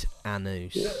 Absolute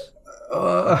anus.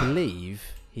 I believe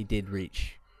he did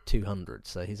reach 200,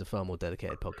 so he's a far more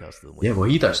dedicated podcaster than we. Yeah, well,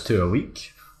 he does 2 a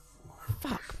week.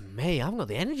 Fuck me, I haven't got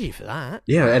the energy for that.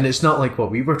 Yeah, and it's not like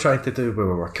what we were trying to do where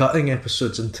we were cutting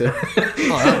episodes into.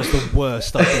 That was the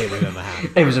worst idea we've ever had.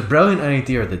 It was a brilliant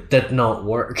idea that did not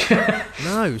work.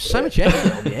 No, so much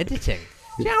effort on the editing.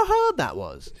 Do you know how hard that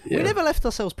was? Yeah. We never left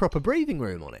ourselves proper breathing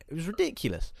room on it. It was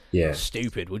ridiculous. Yeah.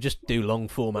 Stupid. We'll just do long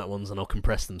format ones and I'll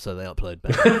compress them so they upload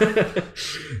better.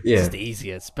 Yeah. It's just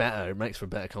easier. It's better. It makes for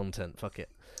better content. Fuck it.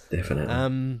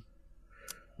 Definitely.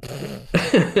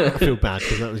 I feel bad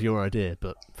because that was your idea,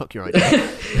 but fuck your idea.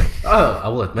 I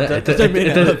will admit it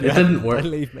didn't work.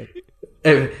 Don't leave me.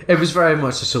 It was very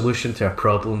much a solution to a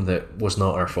problem that was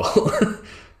not our fault.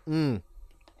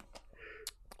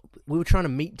 We were trying to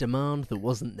meet demand that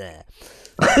wasn't there.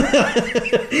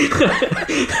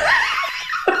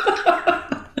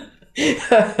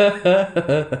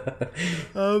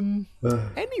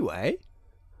 Anyway.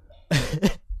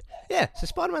 Yeah, so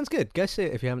Spider-Man's good. Go see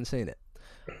it if you haven't seen it.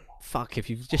 Fuck, if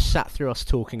you've just sat through us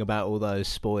talking about all those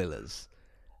spoilers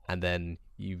and then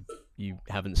you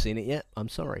haven't seen it yet, I'm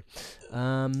sorry.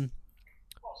 What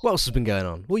else has been going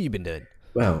on? What have you been doing?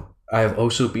 Well, I've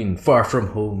also been far from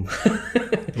home.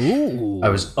 Ooh. I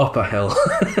was up a hill.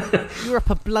 You were up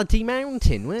a bloody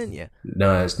mountain, weren't you?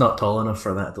 No, it's not tall enough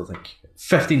for that, I don't think.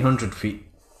 1,500 feet.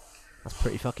 That's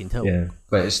pretty fucking tall. Yeah,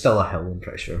 but it's still a hill, I'm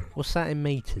pretty sure. What's that in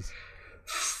metres?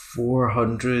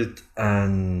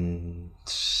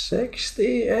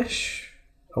 460-ish,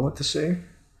 I want to say.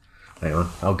 Hang on,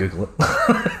 I'll Google it.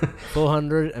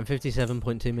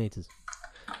 457.2 metres.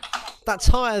 That's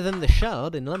higher than the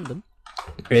Shard in London.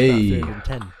 Hey. It's about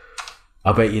 310.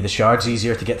 I bet you the Shard's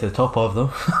easier to get to the top of,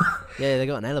 though. Yeah, they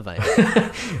got an elevator.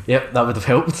 Yep, that would have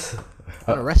helped.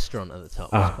 And a restaurant at the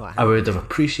top. It's quite I would have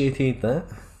appreciated that.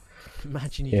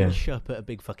 Imagine you can show up at a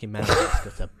big fucking mountain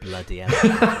that's got a bloody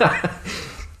elevator.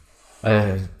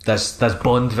 That's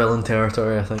Bond villain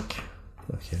territory, I think.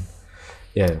 Okay.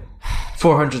 Yeah.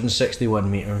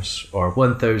 461 metres, or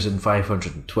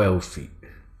 1,512 feet.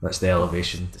 That's the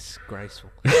elevation. Disgraceful.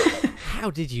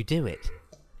 How did you do it?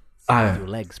 Your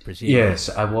legs, presumably. Yes,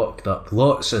 I walked up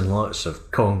lots and lots of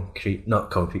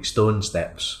stone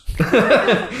steps.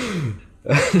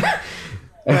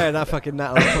 Yeah, that fucking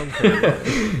nat on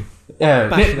concrete.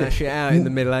 Bashing that shit out in the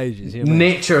Middle Ages. You know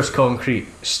nature's concrete,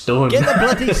 stone. Get the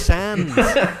bloody sand.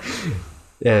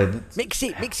 Yeah. Mix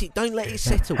it, don't let it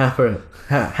settle.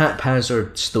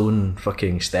 Haphazard stone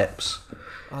fucking steps.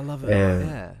 I love it.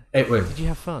 Yeah. Did you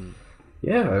have fun?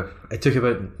 Yeah, it took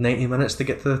about 90 minutes to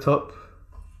get to the top.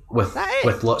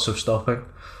 With lots of stopping.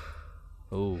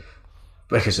 Oh.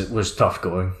 Because it was tough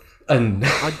going. And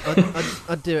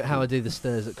I'd do it how I do the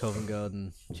stairs at Covent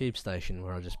Garden Tube Station,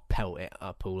 where I just pelt it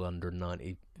up all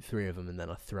 193 of them and then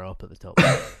I throw up at the top.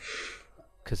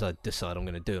 Because I decide I'm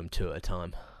going to do them 2 at a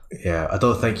time. Yeah, I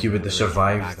don't think you would have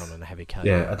survived. Bag on a heavy coat.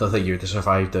 Yeah, I don't think you would have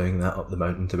survived doing that up the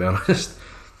mountain, to be honest.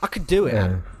 I could do it.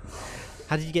 Yeah.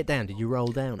 How did you get down? Did you roll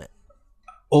down it?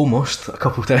 Almost, a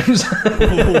couple of times.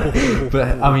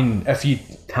 But, I mean, if you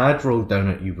had rolled down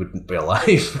it, you wouldn't be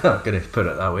alive. I'm going to put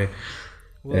it that way.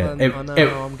 Well, I know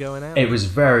how I'm going out. It was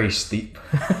very steep.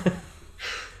 But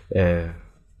it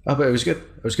was good.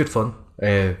 It was good fun.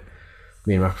 Me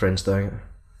and my friends doing it.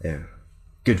 Yeah.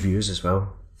 Good views as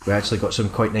well. We actually got some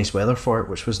quite nice weather for it,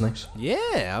 which was nice.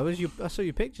 Yeah, I saw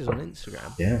your pictures on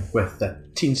Instagram. Yeah, with a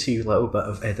teensy little bit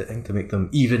of editing to make them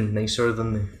even nicer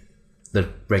than the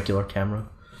regular camera.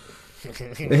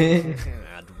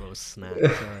 Admiral snack.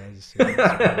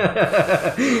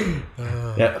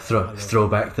 Yeah, throw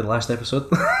back to the last episode.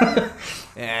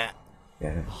 Yeah.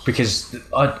 Yeah, because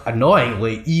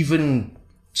annoyingly, even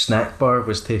Snack Bar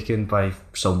was taken by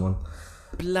someone.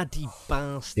 Bloody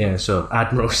bastard. Yeah, so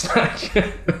Admiral Snack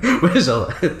was all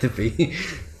it had to be.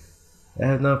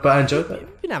 No, but I enjoyed that.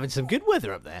 You've been having some good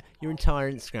weather up there. Your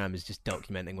entire Instagram is just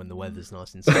documenting when the weather's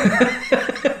nice and sunny.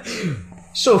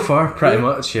 So far, pretty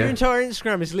much, yeah. Your entire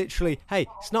Instagram is literally, hey,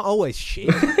 it's not always shit.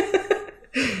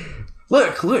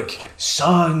 Look,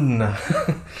 sun.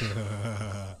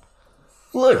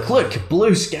 Look,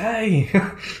 blue sky.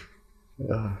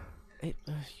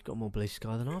 You've got more blue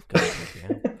sky than I've got.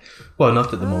 Well,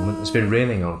 not at the moment. It's been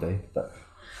raining all day. But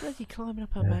bloody climbing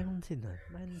up a mountain,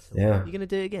 though. Mental. Yeah. You going to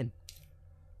do it again?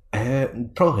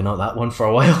 Probably not that one for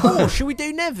a while. Oh, should we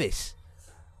do Nevis?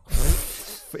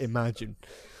 Imagine.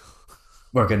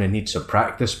 We're going to need some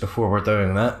practice before we're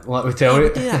doing that, let me tell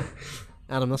you. Do that.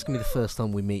 Adam, that's going to be the first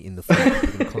time we meet in the forest. We're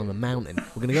going to climb a mountain.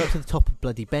 We're going to go up to the top of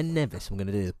bloody Ben Nevis and we're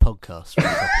going to do the podcast from the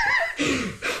top of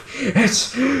it.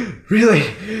 It's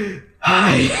really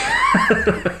high.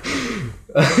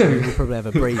 We'll probably have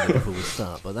a breather before we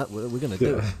start, but we're going to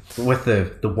do it. With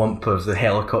the whump of the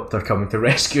helicopter coming to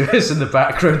rescue us in the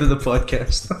background of the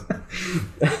podcast.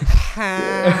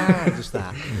 Just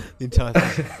that. The entire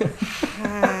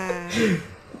thing.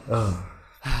 Oh,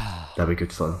 that'd be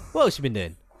good fun. What else have you been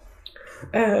doing?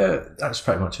 That's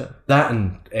pretty much it. That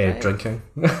and drinking.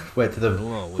 Went to the.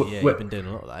 You've been doing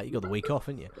a lot of that. You got the week off,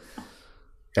 haven't you?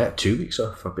 2 weeks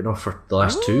off. I've been off for the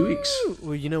last 2 weeks.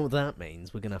 Well, you know what that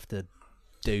means. We're going to have to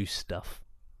do stuff.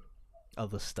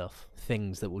 Other stuff.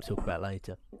 Things that we'll talk about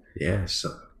later. Yes.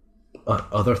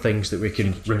 Other things that we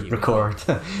can record.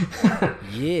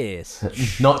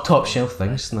 Yes. Not top shelf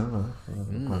things, no.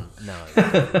 No.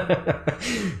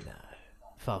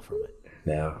 Far from it.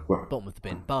 No. Bottom of the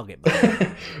bin. Bargain bucket.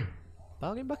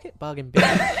 Bargain bucket? Bargain bin.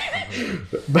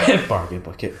 Bargain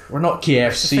bucket. We're not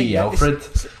KFC, Alfred.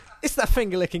 It's that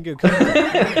finger licking good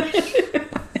content.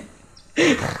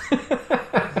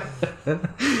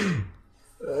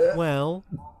 Well,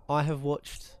 I have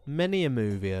watched many a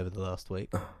movie over the last week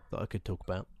that I could talk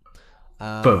about.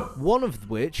 One of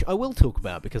which I will talk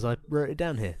about because I wrote it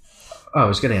down here. I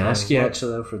was going to ask you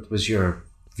actually, Alfred, was your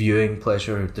viewing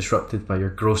pleasure disrupted by your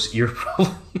gross ear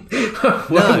problem?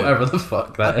 Whatever the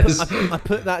fuck that is. I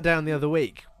put that down the other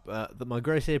week. That my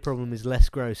gross ear problem is less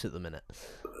gross at the minute.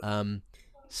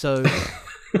 So,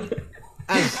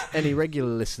 as any regular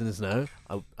listeners know,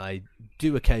 I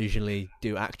do occasionally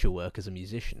do actual work as a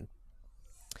musician,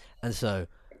 and so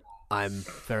I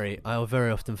very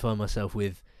often find myself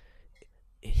with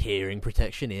hearing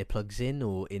protection earplugs in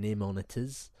or in-ear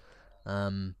monitors,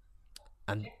 and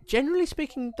generally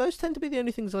speaking, those tend to be the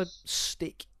only things I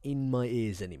stick in my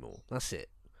ears anymore. That's it.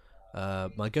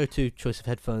 My go-to choice of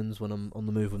headphones when I'm on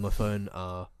the move with my phone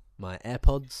are my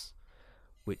AirPods,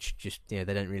 which just, they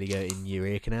don't really go in your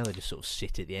ear canal, they just sort of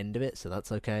sit at the end of it, so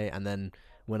that's okay. And then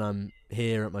when I'm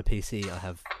here at my PC, I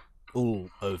have all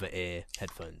over-ear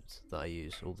headphones that I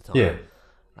use all the time. Yeah.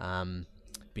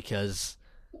 Because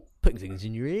putting things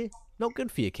in your ear, not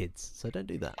good for your kids, so don't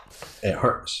do that. It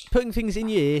hurts. Putting things in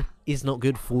your ear is not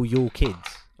good for your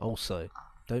kids, also.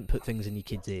 Don't put things in your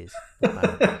kids' ears. I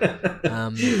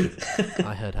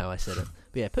heard how I said it.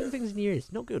 But yeah, putting things in your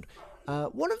ears, not good.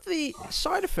 One of the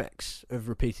side effects of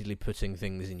repeatedly putting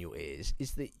things in your ears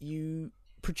is that you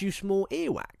produce more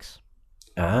earwax.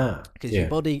 Because your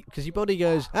body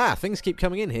goes, things keep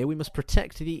coming in here, we must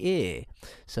protect the ear.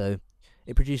 So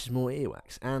it produces more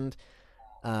earwax. And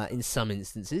in some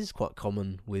instances, quite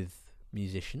common with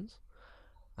musicians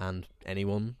and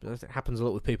anyone, it happens a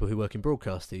lot with people who work in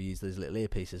broadcast who use those little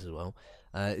earpieces as well,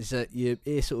 is that your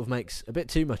ear sort of makes a bit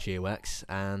too much earwax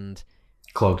and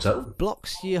clogs up,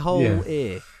 blocks your whole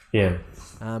ear. Yeah.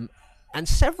 And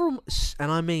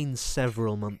I mean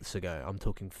several months ago, I'm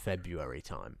talking February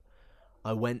time,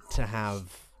 I went to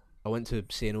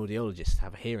see an audiologist to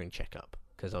have a hearing checkup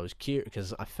because I was curious,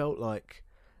 because I felt like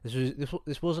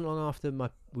this wasn't long after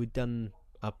we'd done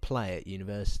a play at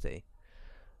university,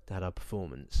 had our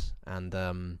performance, and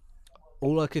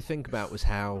all I could think about was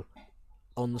how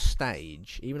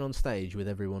even on stage with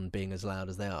everyone being as loud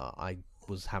as they are, I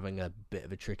was having a bit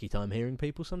of a tricky time hearing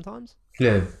people sometimes.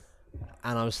 Yeah.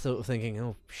 And I was sort of thinking,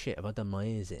 oh shit, have I done my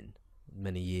ears in?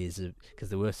 Many years because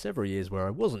there were several years where I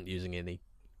wasn't using any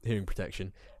hearing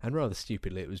protection, and rather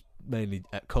stupidly it was mainly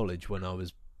at college when I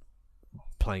was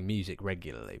playing music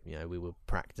regularly. We were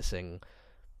practicing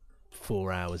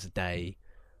 4 hours a day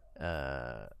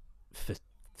for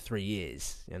 3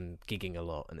 years and gigging a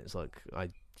lot, and it's like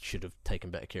I should have taken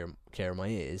better care of my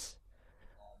ears.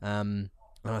 And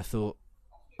I thought,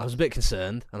 I was a bit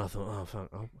concerned, and I thought, oh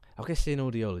fuck, I'll go see an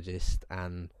audiologist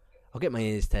and I'll get my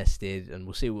ears tested and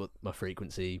we'll see what my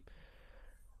frequency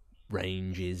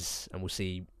range is, and we'll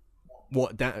see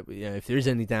what if there is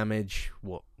any damage,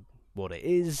 what it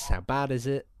is, how bad is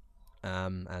it,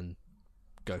 and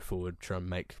go forward, try and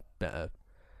make better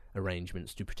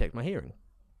arrangements to protect my hearing.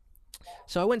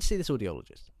 So I went to see this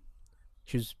audiologist.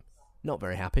 She was not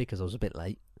very happy because I was a bit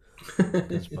late.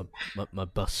 Because my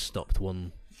bus stopped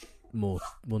one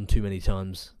too many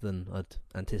times than I'd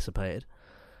anticipated.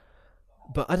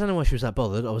 But I don't know why she was that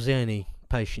bothered. I was the only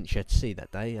patient she had to see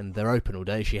that day, and they're open all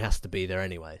day. She has to be there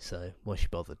anyway, so why is she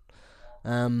bothered?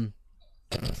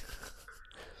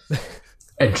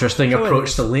 Interesting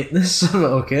approach to lateness.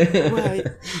 Okay. Well,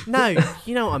 no,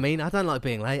 you know what I mean. I don't like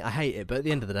being late. I hate it. But at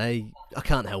the end of the day, I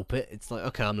can't help it. It's like,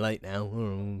 okay, I'm late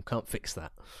now. Can't fix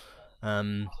that.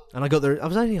 And I got there. I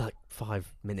was only like 10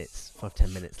 minutes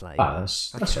late.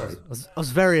 That's alright. I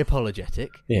was very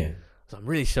apologetic. Yeah. So I'm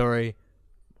really sorry.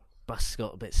 Bus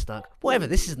got a bit stuck. Whatever.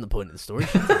 This isn't the point of the story.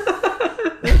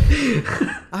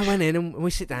 I went in and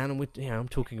we sit down and I'm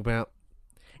talking about.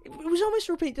 It was almost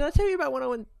a repeat. Did I tell you about when I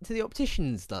went to the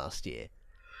opticians last year?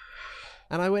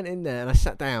 And I went in there and I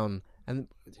sat down and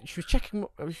she was checking.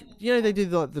 You know, they do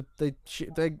like they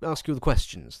ask you all the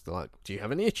questions. They're like, do you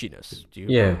have any itchiness? Do you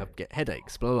get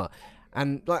headaches? Blah, blah blah.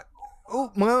 And like,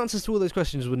 my answers to all those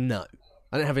questions were no.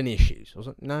 I don't have any issues. I was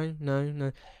like, no.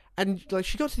 And like,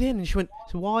 she got to the end and she went,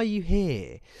 so why are you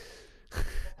here?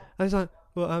 I was like,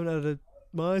 well, I haven't had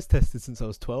my eyes tested since I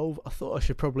was 12. I thought I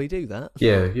should probably do that.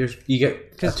 Yeah, you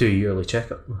get a 2-yearly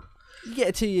checkup. You get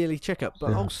a 2-yearly checkup,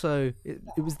 but also it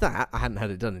was that I hadn't had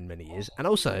it done in many years, and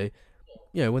also,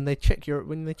 you know, when they check your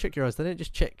eyes, they don't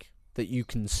just check that you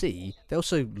can see. They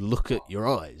also look at your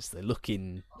eyes. They look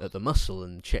in at the muscle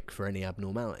and check for any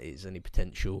abnormalities, any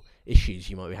potential issues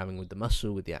you might be having with the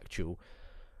muscle, with the actual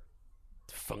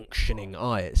functioning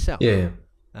eye itself. Yeah.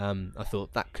 I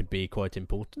thought that could be quite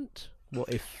important. What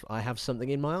if I have something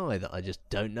in my eye that I just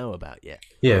don't know about yet?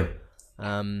 Yeah.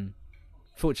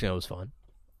 Fortunately, I was fine.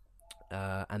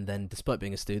 And then, despite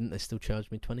being a student, they still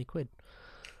charged me £20,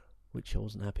 which I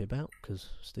wasn't happy about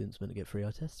because students meant to get free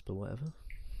eye tests, but whatever.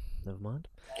 Never mind.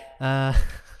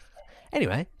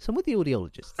 Anyway, so I'm with the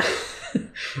audiologist.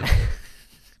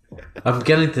 I'm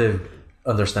getting to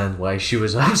understand why she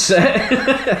was upset.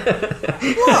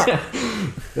 What?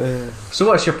 So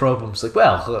what's your problem? It's like,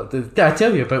 well, did I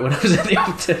tell you about when I was at the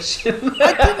optician?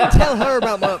 I didn't tell her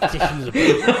about my optician's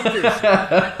appointment.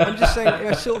 I'm just saying,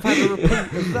 I sort of had a repeat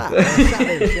of that. I sat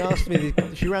there and she asked me,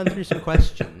 she ran through some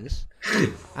questions,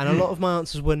 and a lot of my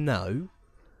answers were no.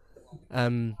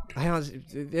 The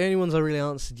only ones I really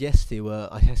answered yes to were,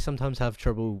 I sometimes have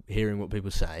trouble hearing what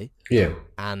people say. Yeah.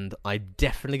 And I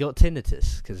definitely got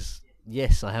tinnitus, because,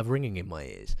 yes, I have ringing in my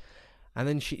ears. And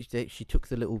then she took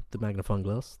the magnifying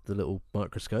glass, the little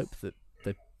microscope that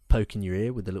they poke in your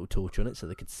ear with the little torch on it so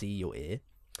they could see your ear.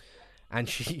 And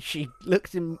she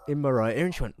looked in my right ear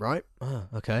and she went, right,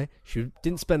 okay. She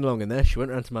didn't spend long in there. She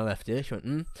went around to my left ear. She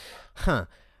went,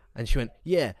 And she went,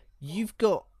 yeah, you've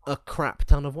got a crap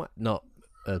ton of wax. Not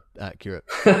accurate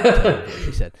term,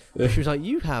 she said. But she was like,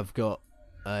 you have got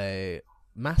a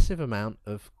massive amount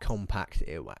of compact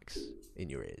earwax in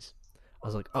your ears. I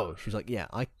was like, oh. She was like, yeah,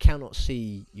 I cannot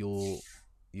see your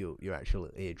actual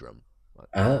eardrum. Like,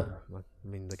 I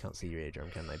mean, they can't see your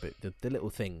eardrum, can they? But the little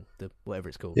thing, whatever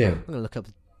it's called. Yeah. I'm gonna look up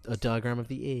a diagram of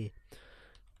the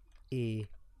ear.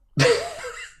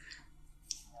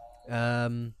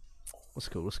 What's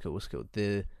it called?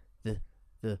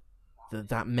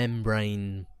 That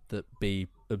membrane that be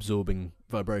absorbing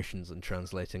vibrations and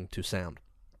translating to sound.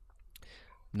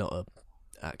 Not a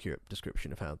accurate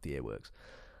description of how the ear works.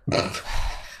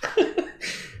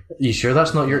 You sure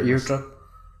that's not your eardrum?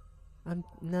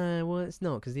 No, well, it's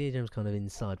not, because the eardrum's kind of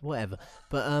inside. Whatever.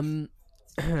 But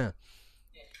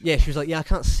yeah, she was like, yeah, I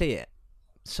can't see it.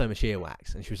 So much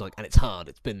earwax, and she was like, and it's hard.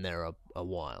 It's been there a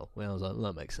while. Well, I was like, well,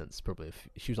 that makes sense.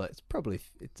 She was like,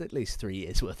 it's at least 3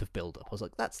 years worth of build up. I was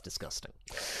like, that's disgusting.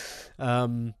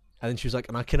 And then she was like,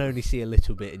 and I can only see a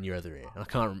little bit in your other ear.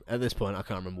 And at this point, I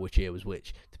can't remember which ear was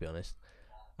which, to be honest.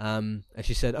 And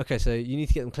she said, okay, so you need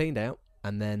to get them cleaned out,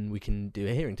 and then we can do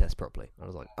a hearing test properly. And I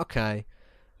was like, okay,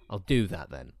 I'll do that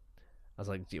then. I was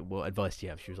like, what advice do you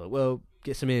have? She was like, well,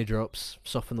 get some eardrops,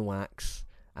 soften the wax,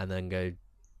 and then go.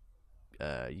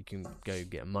 You can go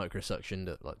get a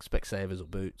microsuction at like Specsavers or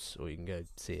Boots, or you can go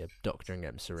see a doctor and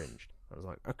get them syringed. I was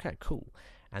like, okay, cool.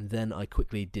 And then I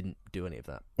quickly didn't do any of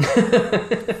that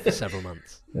for several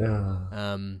months.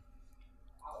 Yeah.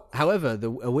 However,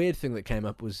 a weird thing that came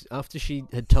up was after she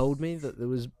had told me that there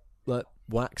was like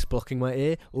wax blocking my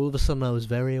ear, all of a sudden I was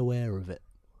very aware of it.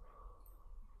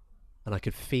 And I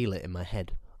could feel it in my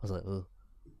head. I was like,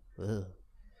 ugh.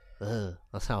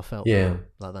 That's how I felt. Yeah.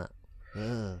 Like that.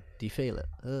 Do you feel it?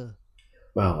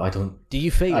 Well, I don't. Do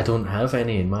you feel it? I don't have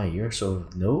any in my ear, so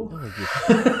no.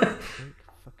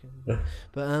 But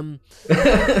don't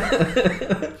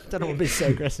want to be so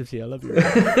aggressive to you. I love you.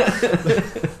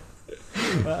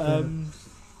 But I'm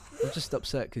just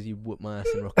upset because you whooped my ass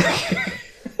in Rocket.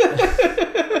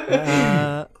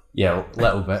 Yeah, a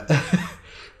little bit.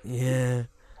 Yeah.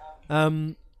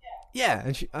 Yeah,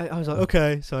 and I was like,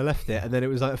 okay, so I left it, and then it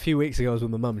was like a few weeks ago I was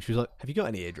with my mum, and she was like, have you got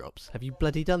any eardrops? Have you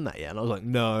bloody done that yet? And I was like,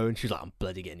 no, and she was like, I'm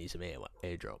bloody getting you some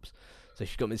eardrops. So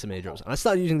she got me some eardrops, and I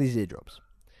started using these eardrops,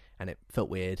 and it felt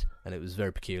weird, and it was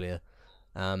very peculiar.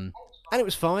 And it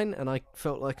was fine, and I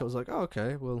felt like I was like, oh,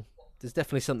 okay, well, there's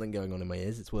definitely something going on in my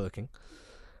ears. It's working.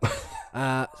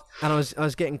 And I was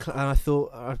getting, and I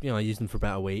thought, I used them for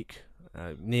about a week,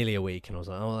 nearly a week, and I was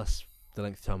like, oh, that's the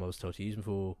length of time I was told to use them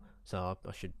for, so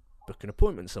I should book an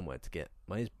appointment somewhere to get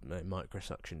my ears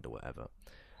microsuctioned or whatever.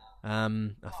 I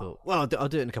thought, well, I'll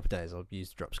do it in a couple of days. I'll use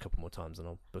the drops a couple more times, and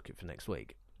I'll book it for next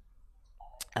week.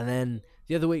 And then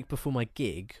the other week before my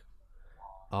gig,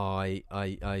 I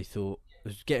thought, I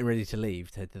was getting ready to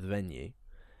leave to head to the venue,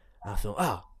 and I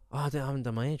thought, I haven't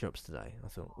done my eardrops today. I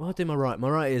thought, well, I'll do my right. My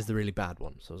right ear is the really bad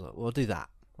one, so I was like, well, I'll do that.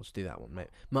 I'll just do that one.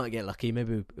 Might get lucky.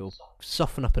 Maybe it'll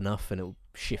soften up enough, and it'll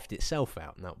shift itself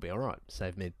out, and that'll be all right.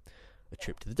 Save me a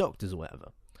trip to the doctors or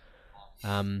whatever.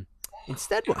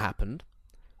 Instead, what happened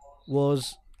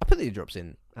was I put the eardrops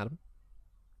in, Adam,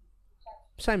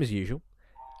 same as usual,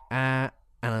 and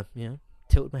I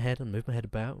tilted my head and moved my head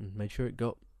about and made sure it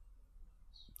got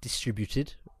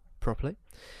distributed properly.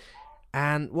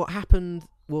 And what happened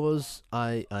was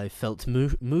I felt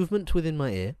movement within my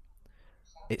ear.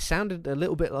 It sounded a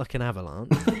little bit like an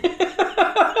avalanche.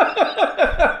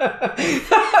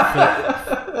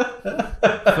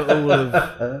 for all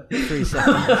of 3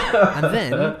 seconds. And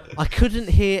then I couldn't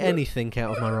hear anything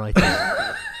out of my right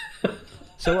ear.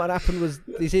 So what happened was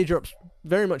these eardrops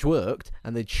very much worked,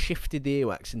 and they'd shifted the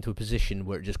earwax into a position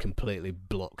where it just completely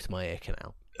blocked my ear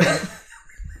canal.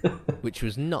 Which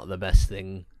was not the best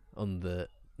thing on the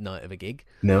night of a gig.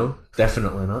 No,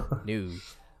 definitely not. No.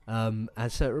 And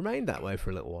so it remained that way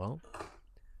for a little while.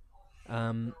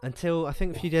 Until I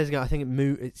think a few days ago, I think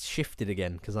it shifted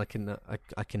again, because I can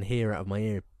hear out of my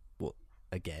ear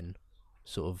again,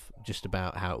 sort of just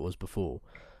about how it was before.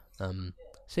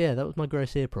 So yeah, that was my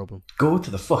gross ear problem. Go to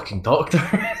the fucking doctor.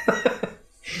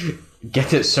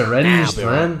 Get it syringed,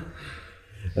 man.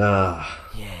 Right.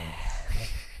 Yeah.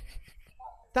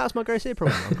 That was my gross ear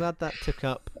problem. I'm glad that took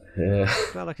up. Yeah.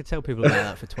 I'm glad I could tell people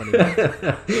about that for 20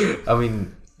 minutes. I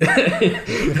mean,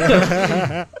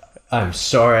 I'm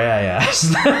sorry I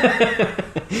asked. Sorry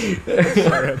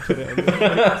I put it in.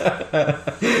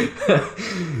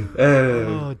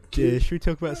 Oh dear, should we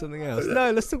talk about something else?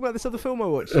 No, let's talk about this other film I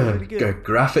watched. It's really good.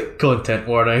 Graphic content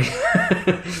warning.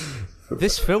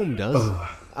 This film does.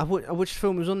 Oh. I watched a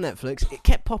film that was on Netflix. It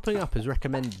kept popping up as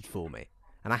recommended for me,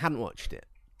 and I hadn't watched it.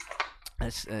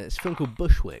 It's a film called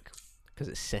Bushwick, because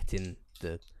it's set in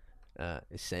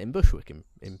Bushwick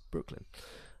in Brooklyn.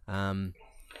 And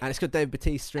it's got Dave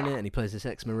Bautista in it, and he plays this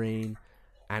ex-Marine.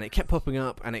 And it kept popping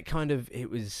up, and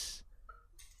it's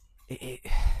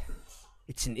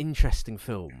an interesting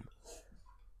film.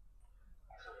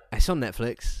 It's on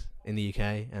Netflix in the UK,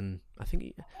 and I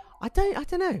think I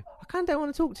don't know. I kind of don't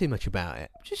want to talk too much about it.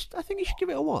 I think you should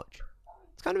give it a watch.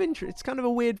 It's kind of It's kind of a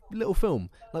weird little film.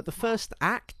 Like, the first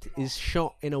act is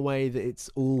shot in a way that it's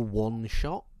all one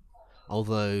shot,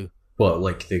 although. What,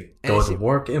 like the God of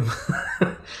War game?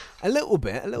 A little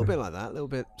bit like that, a little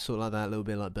bit sort of like that, a little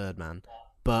bit like Birdman,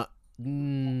 but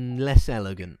less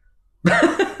elegant.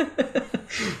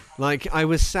 Like, I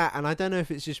was sat, and I don't know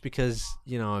if it's just because,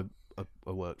 I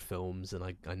worked films and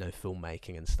I know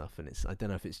filmmaking and stuff, and I don't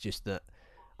know if it's just that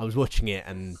I was watching it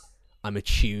and I'm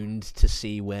attuned to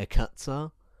see where cuts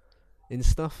are in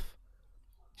stuff.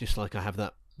 Just like I have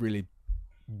that really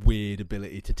weird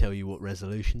ability to tell you what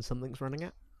resolution something's running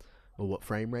at, or what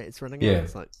frame rate it's running at.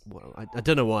 It's like, well, I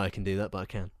don't know why I can do that, but I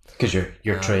can. Because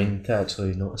you're trained to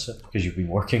actually notice it, because you've been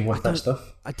working with that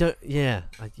stuff. But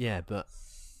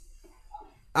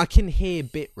I can hear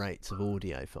bit rates of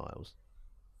audio files.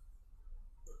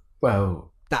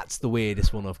 Well, that's the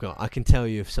weirdest one I've got. I can tell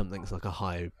you if something's like a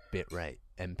high bit rate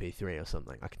MP3 or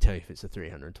something. I can tell you if it's a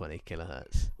 320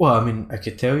 kilohertz. Well, I mean, I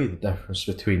could tell you the difference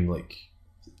between like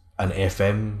an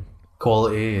FM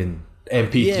quality and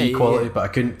MP3 quality, but I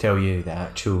couldn't tell you the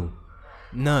actual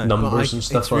numbers and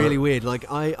stuff. It's really weird.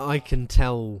 Like, I can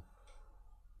tell.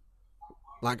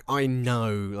 Like, I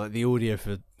know, like, the audio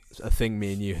for a thing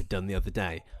me and you had done the other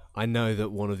day. I know that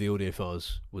one of the audio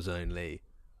files was only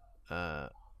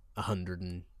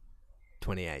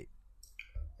 128.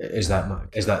 Is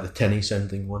that the tinny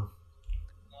sounding one?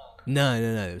 No.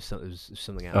 It was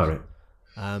something else. Oh, right.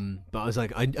 But I was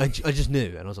like, I just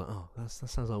knew, and I was like, oh, that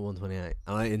sounds like 128.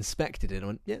 And I inspected it, and I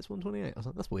went, yeah, it's 128. I was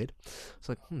like, that's weird. I was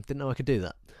like, didn't know I could do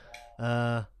that.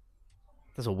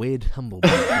 That's a weird humble.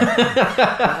 I'm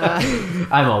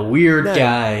a weird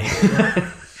guy.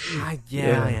 I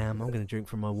am. I'm going to drink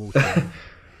from my water.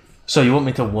 So you want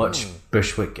me to watch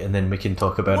Bushwick, and then we can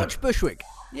talk about it? Watch Bushwick.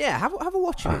 Yeah, have a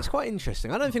watch of it. It's quite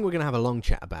interesting. I don't think we're going to have a long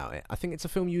chat about it. I think it's a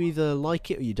film you either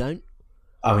like it or you don't.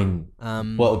 I mean,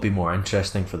 what would be more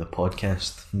interesting for the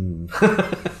podcast?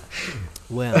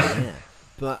 Well, yeah,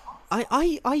 but I'm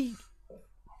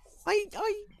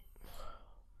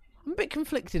a bit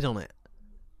conflicted on it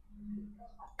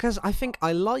because I think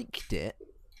I liked it,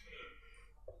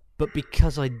 but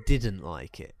because I didn't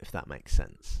like it, if that makes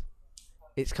sense.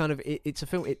 It's kind of it's a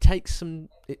film. It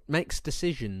makes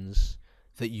decisions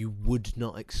that you would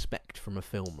not expect from a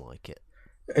film like it.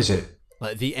 Is it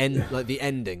like the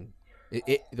ending?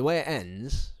 The way it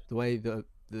ends, the way the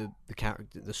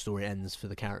story ends for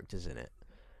the characters in it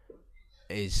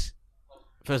is,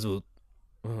 first of all,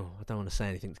 I don't want to say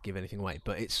anything to give anything away,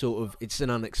 but it's an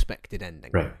unexpected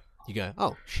ending. Right. You go,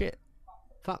 oh shit,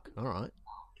 fuck, all right,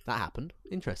 that happened,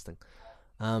 interesting.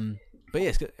 But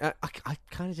yes, I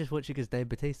kind of just watched it because Dave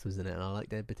Bautista was in it, and I like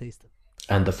Dave Bautista.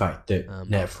 And the fact that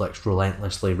Netflix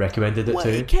relentlessly recommended it to you. Well,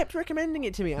 it kept recommending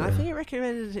it to me. Yeah. I think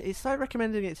it started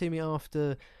recommending it to me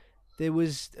after there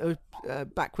was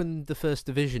back when the first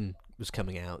Division was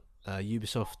coming out.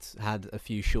 Ubisoft had a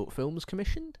few short films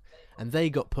commissioned, and they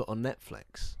got put on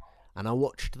Netflix. And I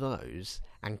watched those,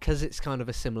 and because it's kind of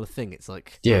a similar thing, it's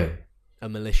like a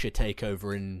militia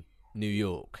takeover in New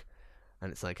York, and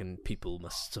it's like, and people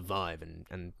must survive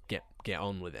and get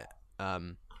on with it.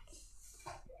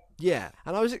 Yeah,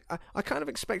 and I kind of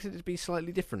expected it to be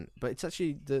slightly different, but it's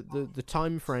actually the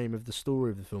time frame of the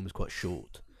story of the film is quite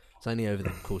short. It's only over the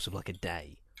course of like a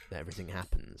day that everything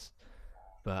happens.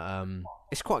 But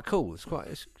it's quite cool. It's quite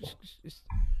a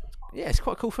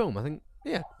cool film. I think.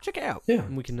 Yeah, check it out. Yeah,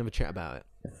 and we can have a chat about it.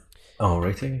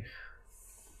 Alrighty.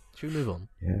 Should we move on?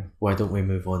 Yeah. Why don't we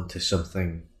move on to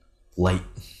something light?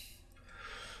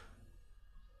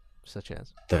 Such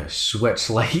as the Switch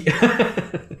Lite.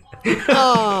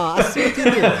 Oh, I see what you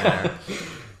did there.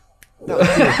 That was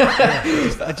good.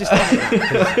 Yeah, I just had that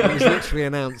because it was literally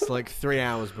announced like 3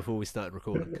 hours before we started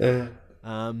recording.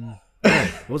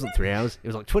 It wasn't 3 hours. It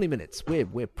was like 20 minutes. We're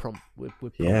prompt. We're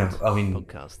prompt. Yeah, I mean,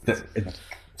 podcast.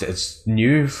 It's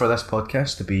new for this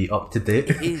podcast to be up to date.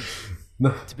 It is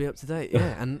to be up to date.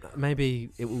 Yeah, and maybe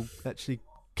it will actually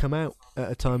come out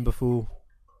at a time before.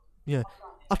 Yeah,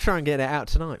 I'll try and get it out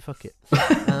tonight. Fuck it.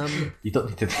 You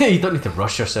don't need to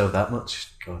rush yourself that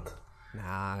much. God.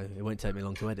 Nah, it won't take me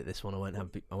long to edit this one. I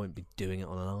won't be doing it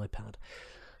on an iPad.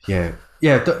 Yeah.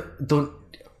 Don't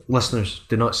listeners,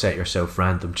 do not set yourself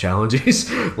random challenges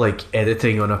like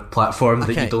editing on a platform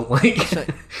that you don't like. So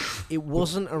it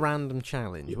wasn't a random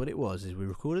challenge. What it was is we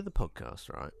recorded the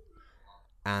podcast, right?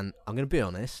 And I'm going to be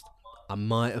honest, I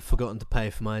might have forgotten to pay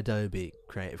for my Adobe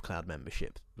Creative Cloud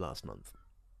membership last month.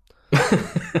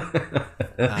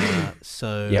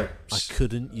 So I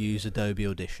couldn't use Adobe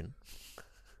Audition,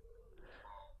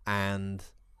 and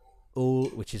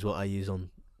which is what I use on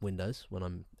Windows when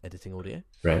I'm editing audio.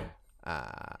 Right.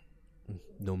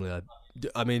 Normally,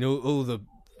 I mean, all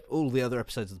the other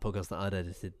episodes of the podcast that I'd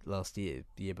edited last year,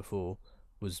 the year before,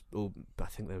 was all. I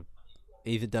think they were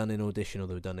either done in Audition or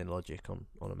they were done in Logic on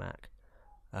a Mac.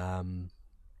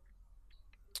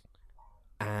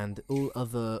 And all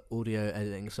other audio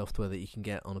editing software that you can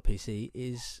get on a PC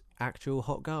is actual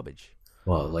hot garbage.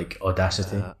 Well, like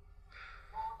Audacity?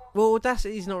 Well,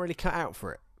 Audacity's not really cut out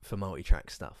for multi-track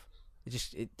stuff.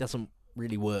 It doesn't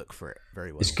really work for it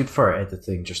very well. It's good for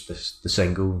editing just the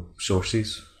single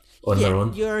sources on their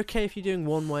own. You're okay if you're doing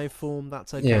one waveform,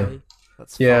 that's okay. Yeah.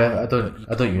 That's fine, I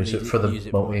don't use it for the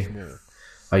multi.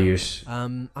 I use.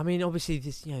 I mean, obviously,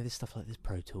 there's stuff like this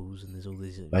Pro Tools, and there's all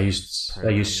these. I use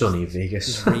Sony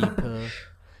Vegas. Reaper.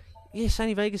 Yeah,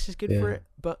 Sony Vegas is good for it,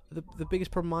 but the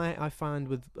biggest problem I find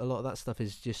with a lot of that stuff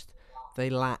is just they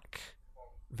lack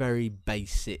very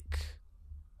basic.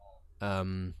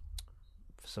 For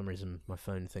some reason, my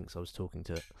phone thinks I was talking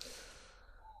to it.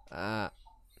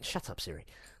 Shut up, Siri.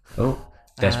 Oh,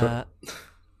 desperate.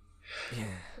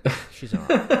 Yeah, she's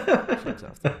alright. She looks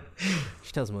after me.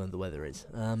 She tells me when the weather is.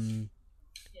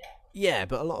 Yeah,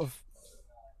 but a lot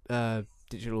of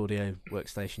digital audio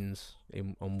workstations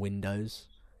on Windows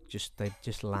they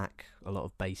just lack a lot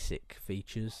of basic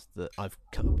features that I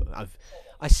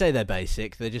say they're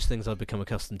basic. They're just things I've become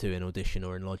accustomed to in Audition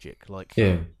or in Logic, like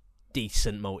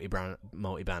decent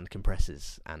multi-band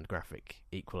compressors and graphic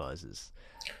equalizers.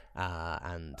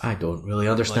 And I don't really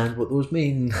understand what those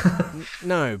mean.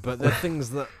 No, but they're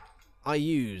things that I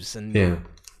use and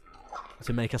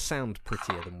to make us sound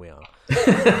prettier than we are,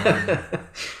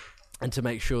 and to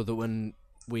make sure that when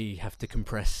we have to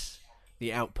compress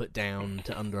the output down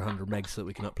to under 100 megs so that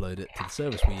we can upload it to the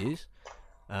service we use,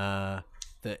 that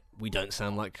we don't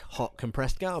sound like hot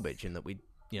compressed garbage, and that we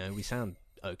sound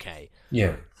okay.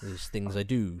 Yeah, there's things I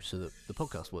do so that the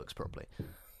podcast works properly.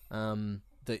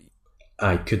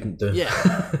 I couldn't do.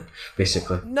 Yeah.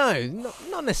 Basically. No,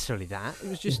 not necessarily that. It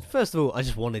was just, first of all, I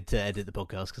just wanted to edit the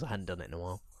podcast because I hadn't done it in a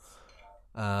while.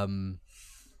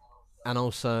 And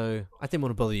also, I didn't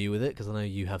want to bother you with it because I know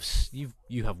you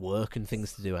have work and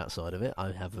things to do outside of it.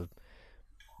 I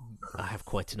have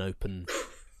quite an open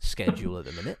schedule at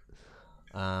the minute.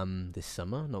 This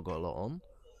summer, not got a lot on,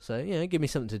 so give me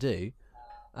something to do.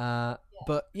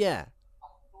 But yeah,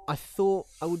 I thought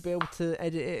I would be able to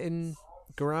edit it in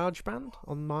GarageBand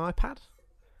on my iPad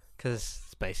because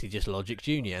it's basically just Logic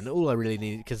Junior, and all I really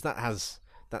need, because that's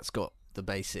got the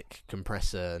basic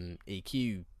compressor and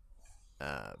EQ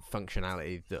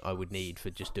functionality that I would need for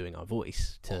just doing our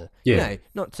voice to,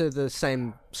 not to the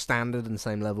same standard and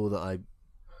same level that I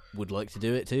would like to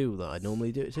do it to, that I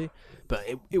normally do it to, but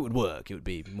it would work. It would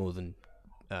be more than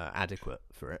adequate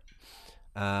for it.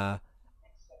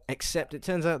 Except it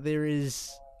turns out there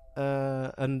is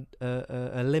a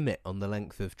limit on the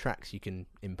length of tracks you can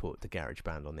import to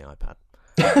GarageBand on the iPad.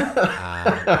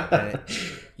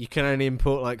 You can only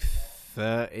import like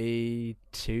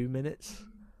 32 minutes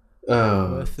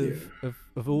worth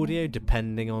of audio,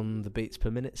 depending on the beats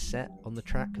per minute set on the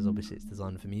track, because obviously it's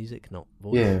designed for music, not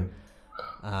voice. Yeah.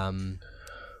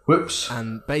 Whoops.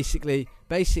 And basically,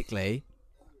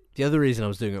 the other reason I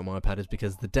was doing it on my iPad is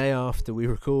because the day after we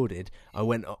recorded, I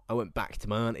went back to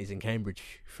my auntie's in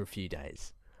Cambridge for a few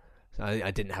days, so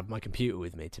I didn't have my computer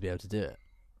with me to be able to do it,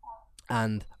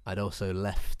 and I'd also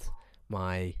left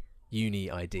my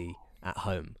uni ID at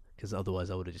home because otherwise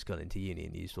I would have just gone into uni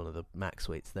and used one of the Mac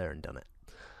suites there and done it.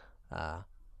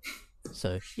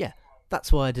 So yeah,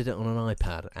 that's why I did it on an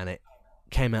iPad, and it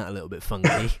came out a little bit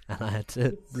funky, and I had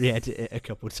to re-edit it a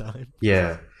couple of times.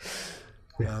 Yeah.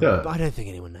 But I don't think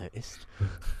anyone noticed.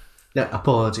 Yeah,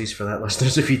 apologies for that,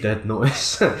 listeners, if you did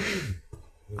notice.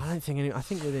 I think you're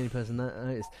the only person that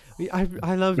noticed.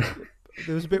 I loved.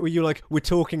 There was a bit where you were like, we're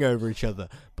talking over each other,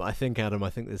 but I think, Adam,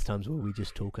 there's times where we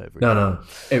just talk over each other. No,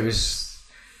 it was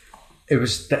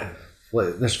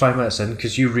there's 5 minutes in,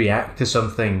 because you react to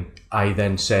something I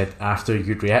then said after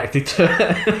you'd reacted to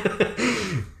it.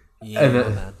 Yeah, and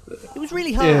it was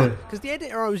really hard because the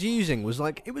editor I was using was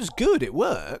like, it was good, it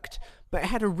worked, but it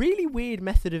had a really weird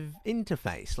method of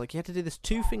interface. Like, you had to do this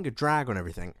 2-finger drag on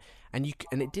everything, and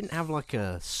it didn't have like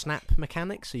a snap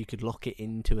mechanic, so you could lock it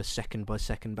into a second by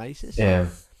second basis. Yeah.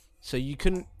 So you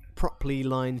couldn't properly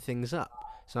line things up.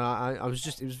 So it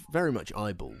was very much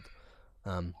eyeballed.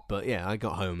 But yeah, I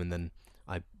got home and then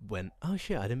I went, oh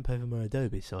shit, I didn't pay for my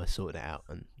Adobe, so I sorted it out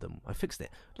and then I fixed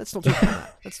it. Let's not talk about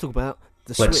that. Let's talk about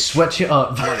the Switch. Let's switch it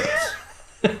up.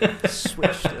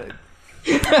 Switch.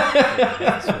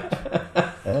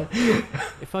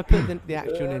 If I put the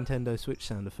actual Nintendo Switch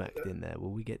sound effect in there,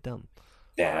 will we get done?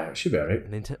 Yeah, it should be alright.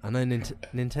 I know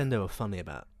Nintendo are funny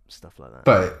about stuff like that.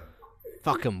 But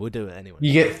fuck them, we'll do it anyway.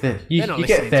 You get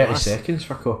 30 seconds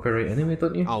for copyright anyway,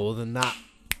 don't you? Oh, well then that.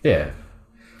 Yeah.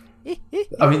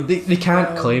 I mean, they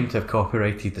can't claim to have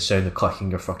copyrighted the sound of clicking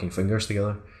your fucking fingers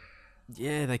together.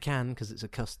 Yeah, they can, because it's a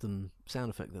custom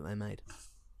sound effect that they made.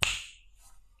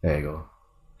 There you go.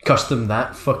 Custom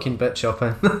that fucking bitch up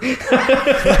in. Do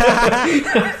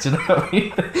you know what I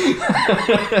mean?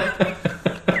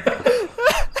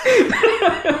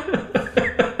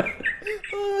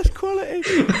 Oh, that's quality.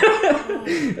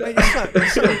 Mate,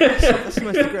 that's the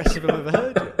most aggressive I've ever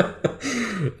heard you.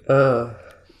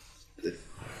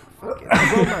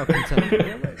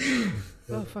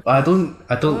 I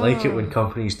don't like it when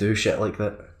companies do shit like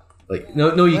that. Like,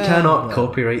 no, you cannot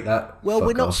copyright that. Well,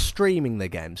 we're not streaming the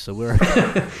game, so we're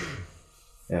okay.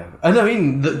 Yeah, and I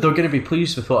mean, they're going to be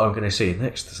pleased with what I'm going to say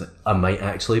next. I might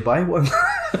actually buy one.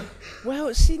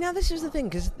 Well, see, now this is the thing,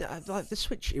 because like the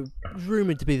Switch, it was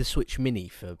rumoured to be the Switch Mini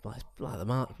for like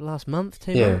the last month,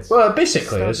 2 months. Yeah, well,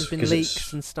 basically, there's been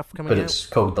leaks and stuff coming out. But it's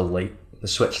called the Lite, the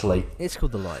Switch Lite. It's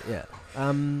called the Lite, yeah.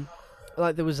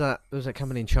 Like there was that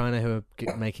company in China who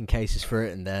were making cases for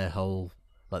it, and their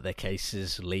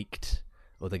cases leaked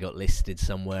or they got listed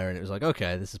somewhere, and it was like,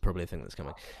 okay, this is probably a thing that's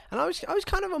coming. And I was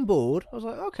kind of on board. I was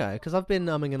like, okay, because I've been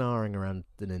umming and ahhing around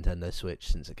the Nintendo Switch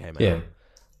since it came out. Yeah.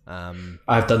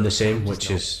 I've done the same, which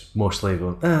is mostly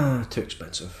going, too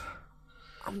expensive.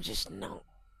 I'm just not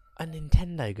a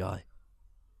Nintendo guy.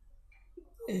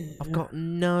 I've got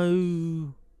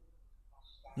no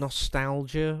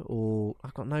nostalgia, or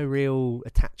I've got no real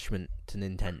attachment to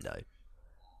Nintendo.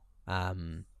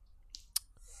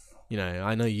 You know,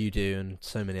 I know you do, and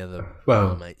so many other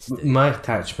mates do. My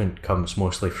attachment comes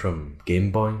mostly from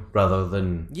Game Boy rather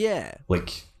than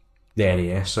like the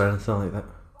NES or anything like that.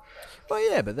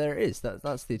 Well, yeah, but there it is.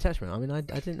 That's the attachment. I mean, I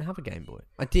didn't have a Game Boy.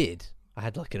 I did. I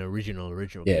had like an original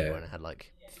Game Boy, and it had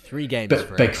like 3 games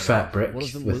for it. Big fat brick One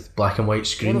of them with black and white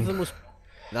screen. One of them was.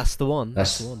 That's the one.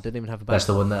 That's the one. Didn't even have a back. That's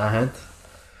the one that I had.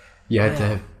 You had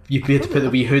to. You had to put the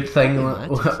wee hood thing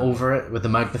over it with the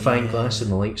magnifying glass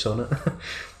and the lights on it.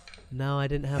 No, I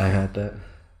didn't have. I had that.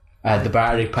 I had the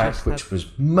battery pack, which was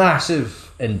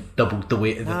massive and doubled the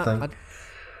weight of the thing. I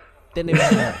didn't even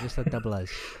have that. Just had double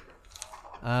O's.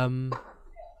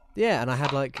 Yeah, and I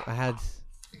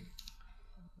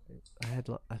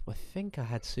think I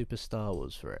had Super Star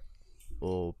Wars for it,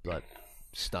 or like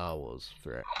Star Wars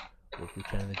for it.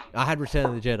 I had Return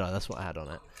of the Jedi. That's what I had on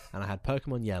it, and I had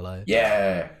Pokemon Yellow.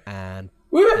 Yeah. And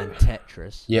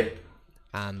Tetris. Yep.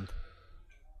 And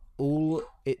all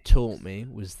it taught me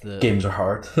was that games are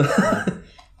hard.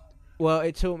 Well,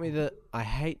 it taught me that I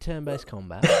hate turn-based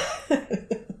combat.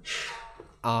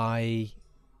 I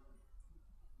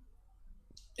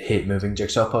hate moving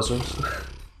jigsaw puzzles.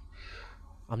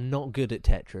 I'm not good at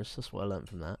Tetris. That's what I learned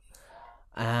from that.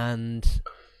 And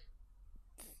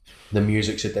the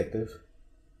music's addictive.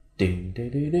 Ding, ding,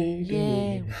 ding, ding,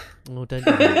 yeah. Oh, don't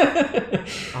do that.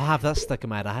 I'll have that stuck in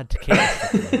my head. I had to keep it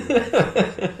stuck in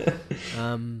my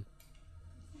head.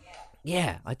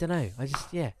 Yeah, I don't know.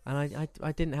 And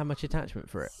I didn't have much attachment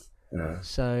for it. No.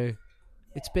 So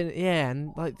it's been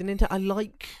and like I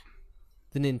like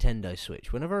the Nintendo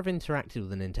Switch. Whenever I've interacted with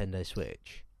the Nintendo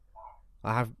Switch,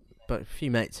 but a few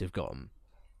mates have got them,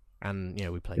 and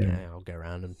we play. I'll go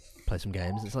around and play some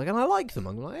games. It's like, and I like them.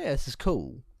 I'm like, yeah, this is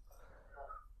cool.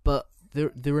 But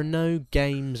there are no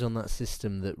games on that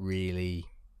system that really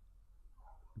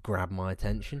grab my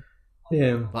attention.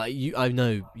 Yeah. Like I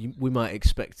know we might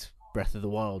expect Breath of the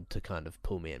Wild to kind of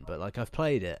pull me in, but like I've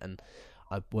played it, and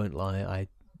I won't lie,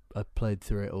 I played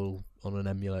through it all on an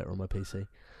emulator on my PC.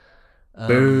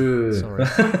 Boo! Sorry.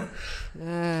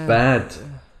 Bad.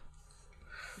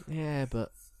 Yeah,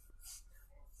 but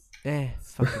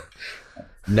fuck it.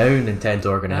 Now Nintendo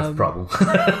are gonna have a problem.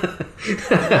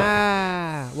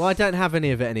 Well, I don't have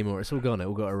any of it anymore. It's all gone. It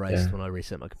all got erased when I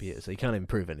reset my computer, so you can't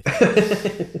improve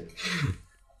anything.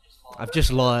 I've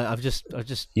just lied. I've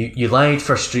just. You lied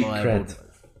for street cred.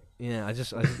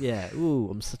 Yeah, Ooh,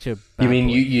 I'm such a. You mean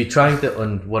you tried it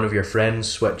on one of your friends'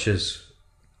 Switches?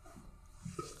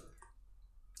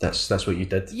 That's what you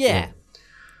did. Yeah.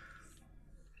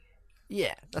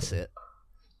 Yeah, that's it.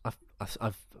 Have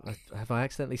I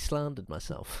accidentally slandered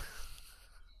myself?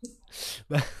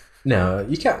 No,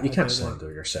 you can't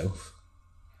slander yourself.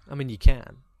 I mean, you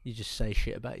can. You just say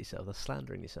shit about yourself. That's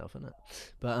slandering yourself, isn't it?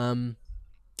 But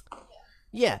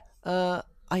yeah.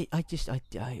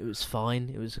 It was fine.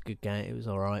 It was a good game. It was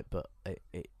all right, but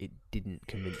it didn't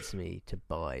convince me to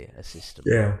buy a system.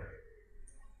 Yeah.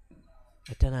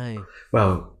 I don't know.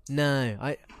 Well, no,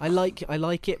 I like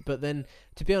it, but then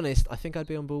to be honest, I think I'd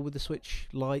be on board with the Switch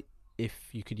Lite if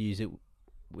you could use it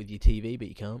with your TV, but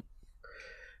you can't.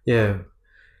 Yeah.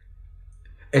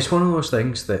 It's one of those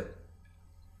things that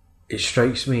it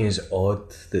strikes me as odd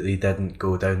that they didn't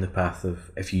go down the path of,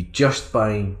 if you just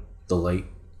buy the Lite,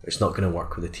 it's not going to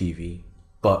work with a TV,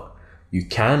 but you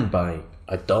can buy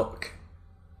a dock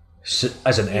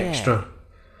as an extra.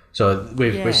 So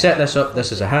we've set this up.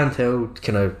 This is a handheld,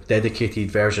 kind of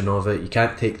dedicated version of it. You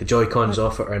can't take the Joy-Cons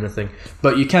off it or anything,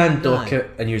 but you can dock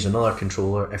it and use another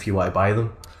controller if you want to buy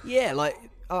them. Yeah, like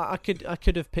I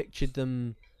could have pictured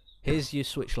them. Here's your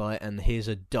Switch Lite, and here's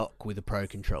a dock with a Pro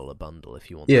Controller bundle if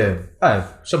you want. Yeah,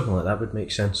 something like that would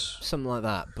make sense. Something like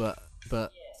that,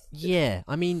 but yeah,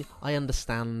 I mean, I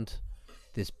understand.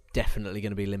 There's definitely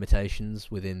going to be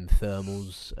limitations within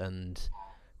thermals and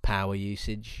power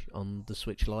usage on the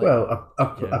Switch Lite. Well,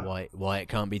 why it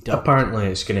can't be docked. Apparently,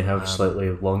 it's going to have slightly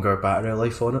longer battery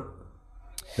life on it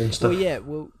and stuff. Well, yeah,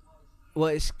 well,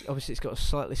 it's obviously it's got a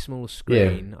slightly smaller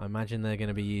screen. Yeah. I imagine they're going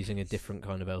to be using a different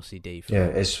kind of LCD. For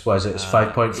it's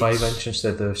 5.5 inch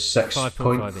instead of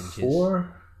 6.5 inches.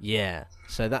 Yeah,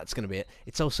 so that's going to be it.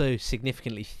 It's also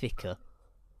significantly thicker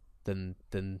than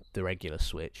the regular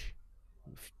Switch,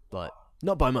 like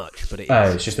not by much, but it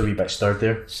is. It's just a wee bit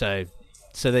sturdier. So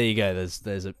there you go.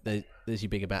 There's your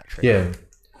bigger battery. Yeah,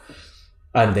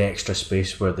 and the extra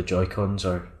space where the Joy-Cons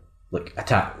are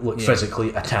physically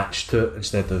attached to it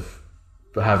instead of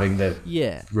having the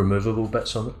removable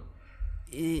bits on it.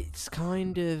 It's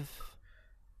kind of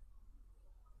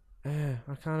I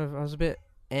was a bit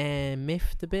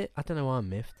miffed a bit. I don't know why I'm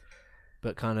miffed,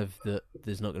 but kind of that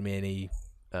there's not going to be any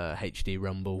HD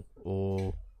rumble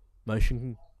or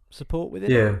motion support with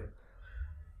it. Yeah.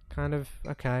 Kind of,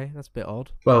 okay, that's a bit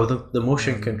odd. Well, the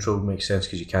motion control makes sense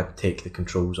because you can't take the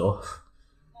controls off.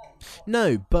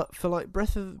 No, but for like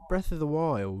Breath of the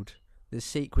Wild, there's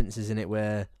sequences in it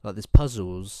where like there's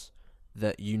puzzles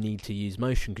that you need to use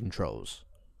motion controls.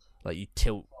 Like you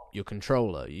tilt your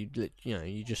controller. You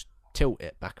just tilt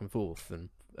it back and forth, and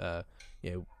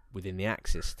within the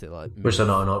axis to like. Was there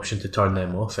not an option to turn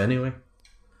them off anyway?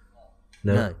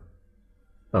 No.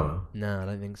 Oh well. No, I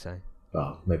don't think so.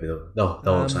 Well, maybe they'll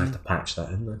also have to patch that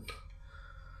in then.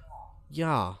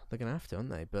 Yeah, they're gonna have to, aren't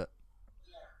they? But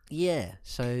yeah,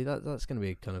 so that's gonna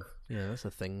be kind of that's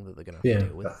a thing that they're gonna have to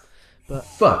deal with.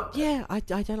 But yeah, I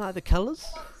don't like the colours.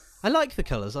 I like the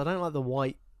colours. I don't like the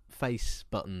white face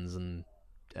buttons and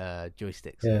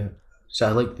joysticks. Yeah. So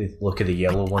I like the look of the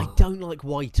yellow one. I don't like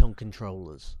white on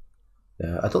controllers.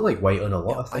 Yeah, I don't like white on a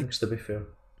lot of things, to be fair.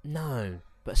 No,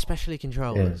 but especially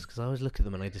controllers, because I always look at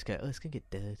them and I just go, "Oh, it's gonna get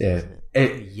dirty, Yeah. isn't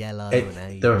it? Yellow and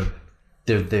age."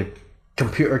 They're the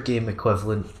computer game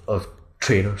equivalent of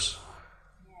trainers.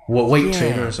 White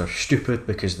trainers are stupid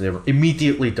because they're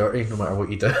immediately dirty no matter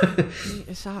what you do.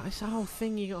 It's a whole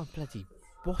thing. You gotta bloody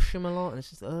wash them a lot, and it's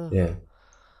just yeah.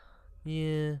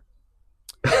 Yeah.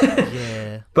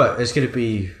 But it's gonna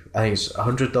be, I think it's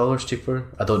 $100 cheaper.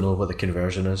 I don't know what the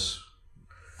conversion is.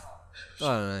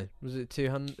 I don't know. Was it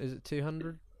 200? Is it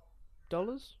 $200?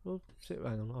 Well,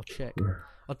 hang on, I'll check.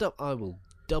 I will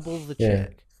double the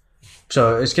check.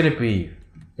 So it's gonna be,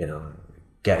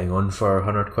 getting on for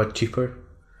 £100 cheaper.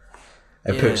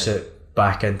 It puts it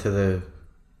back into the,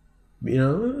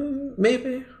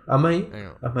 maybe I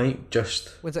might just.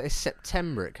 When's that? It's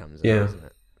September. It comes out, isn't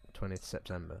it? 20th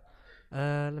September.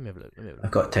 Let me have a look.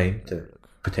 I've got time to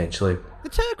potentially. The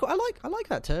turquoise. I like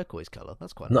that turquoise colour.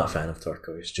 That's quite. I'm not a fan of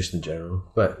turquoise, just in general,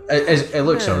 but it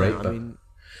looks alright. I mean,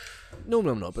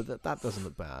 normally I'm not, but that doesn't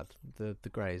look bad. The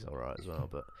grey's alright as well,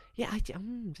 but yeah, I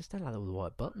just don't like all the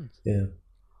white buttons. Yeah.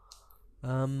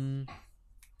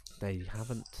 They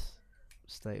haven't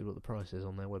stated what the price is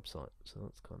on their website, so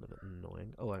that's kind of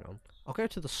annoying. Oh, hang on. I'll go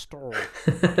to the store.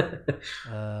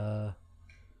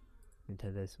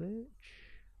 Nintendo Switch.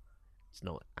 It's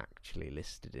not actually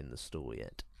listed in the store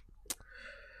yet.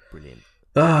 Brilliant.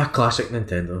 Classic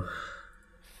Nintendo.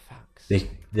 Facts.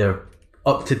 They're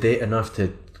up to date enough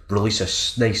to release a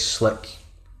nice, slick,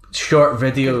 short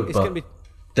video, but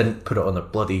didn't put it on their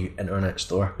bloody internet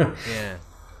store. Yeah.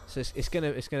 So it's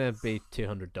gonna be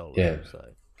 $200. Yeah.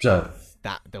 So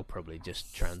that they'll probably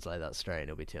just translate that straight, and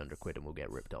it'll be £200, and we'll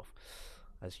get ripped off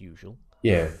as usual.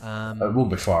 Yeah. It won't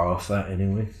be far off that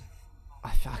anyway. I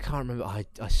can't remember. I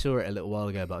saw it a little while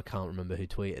ago, but I can't remember who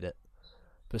tweeted it.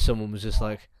 But someone was just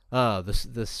like,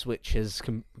 the Switch has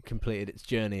completed its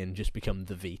journey and just become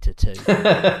the Vita 2.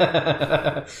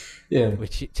 Yeah.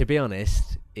 Which, to be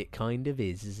honest, it kind of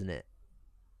is, isn't it?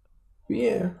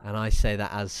 Yeah. And I say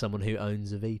that as someone who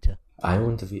owns a Vita. I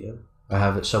own a Vita. I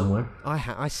have it somewhere.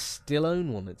 I still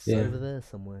own one. It's over there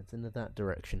somewhere. It's in that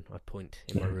direction. I point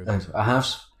in my room. I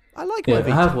like my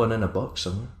Vita. I have one in a box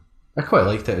somewhere. I quite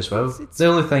liked it as well. The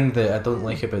only thing that I don't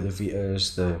like about the Vita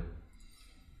is the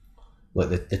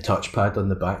touchpad on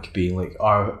the back being like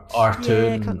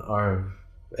R2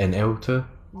 and L2.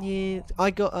 Yeah, I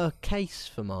got a case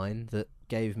for mine that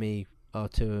gave me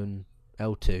R2 and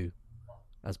L2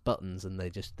 as buttons, and they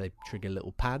trigger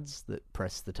little pads that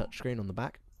press the touchscreen on the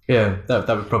back. Yeah, that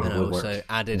would probably work. And I also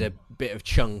added a bit of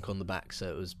chunk on the back so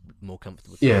it was more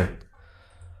comfortable. Yeah.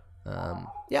 I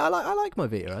like my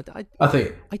Vita. I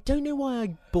think I don't know why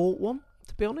I bought one,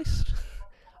 to be honest.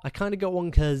 I kind of got one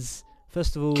because,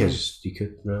 first of all, because you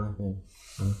could really. Yeah.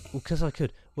 Well, because I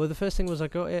could. Well, the first thing was I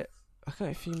got it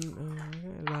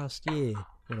last year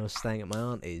when I was staying at my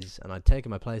auntie's, and I'd taken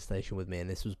my PlayStation with me, and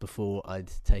this was before I'd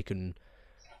taken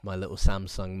my little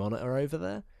Samsung monitor over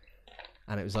there,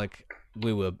 and it was like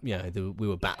we were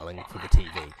battling for the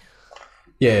TV.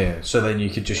 Yeah, so then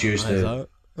you could just use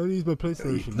I'll use my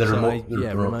PlayStation. The remote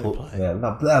play.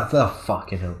 Yeah,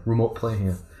 fucking hell. Remote play,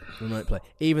 yeah. Remote play.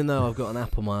 Even though I've got an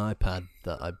app on my iPad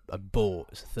that I bought,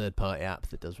 it's a third-party app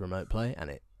that does remote play, and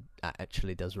it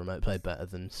actually does remote play better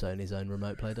than Sony's own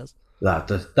remote play does. That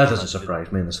doesn't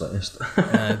surprise me in the slightest.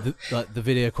 The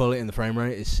video quality and the frame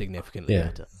rate is significantly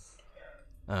better.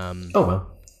 Oh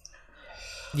well.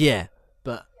 Yeah,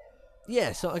 but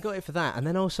yeah, so I got it for that, and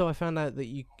then also I found out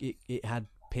that it had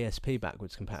PSP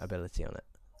backwards compatibility on it,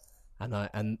 and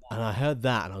I heard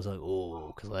that, and I was like,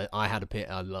 oh, because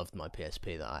I loved my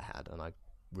PSP that I had, and I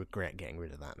regret getting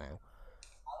rid of that now.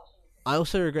 I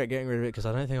also regret getting rid of it because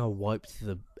I don't think I wiped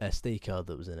the SD card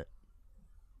that was in it.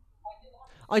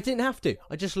 I didn't have to.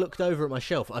 I just looked over at my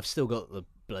shelf. I've still got the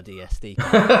bloody SD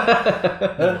card.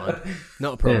 Never mind.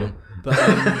 Not a problem.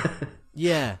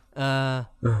 Yeah. But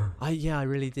I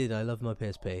really did. I love my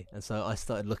PSP, and so I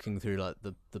started looking through like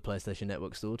the PlayStation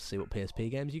Network store to see what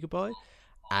PSP games you could buy,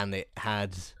 and it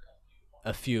had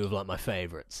a few of like my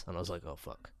favourites, and I was like, oh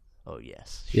fuck, oh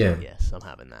yes, yes, I'm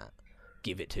having that.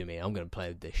 give it to me. I'm going to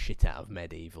play the shit out of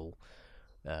Medieval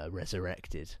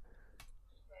Resurrected,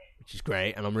 which is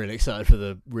great, and I'm really excited for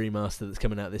the remaster that's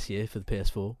coming out this year for the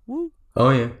PS4. Woo! Oh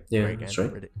yeah, Great that's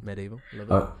game. right. Medieval,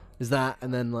 love it. Is that,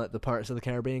 and then like the Pirates of the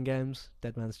Caribbean games,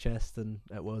 Dead Man's Chest and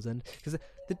At World's End, because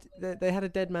they had a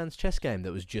Dead Man's Chest game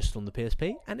that was just on the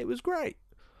PSP, and it was great.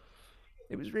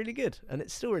 It was really good, and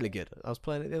it's still really good. I was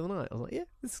playing it the other night. I was like, yeah,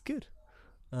 this is good.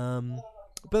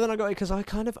 But then I got it because I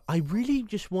really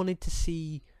just wanted to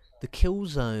see the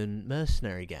Killzone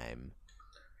Mercenary game.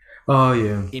 Oh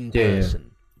yeah, in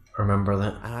person. Yeah. I remember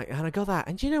that. And I got that,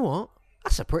 and do you know what?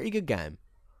 That's a pretty good game.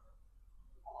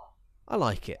 I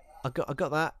like it. I got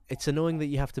that. It's annoying that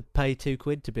you have to pay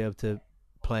 £2 to be able to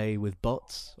play with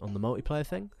bots on the multiplayer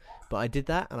thing, but I did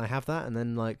that, and I have that. And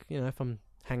then, like, you know, if I'm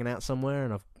hanging out somewhere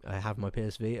and I have my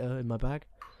PS Vita in my bag,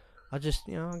 I'll get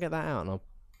that out and I'll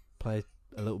play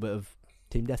a little bit of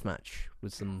Team Deathmatch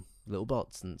with some little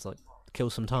bots, and it's like kill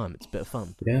some time. It's a bit of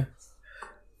fun. Yeah.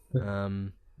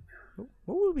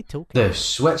 What were we talking? The about?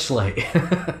 Switch Lite.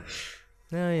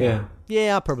 Yeah.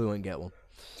 I probably won't get one.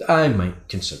 I might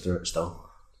consider it still.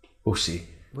 We'll see.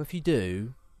 Well, if you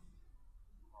do,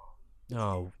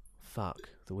 oh fuck,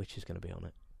 The Witcher's going to be on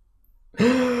it.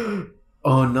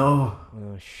 Oh no!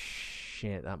 Oh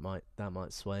shit, that might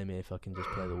sway me if I can just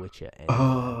play The Witcher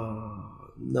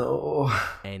Oh no!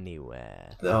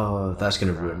 Anywhere. Oh, that's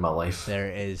going to ruin my life. There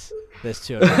it is. There's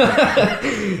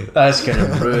 200. That's going to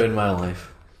ruin my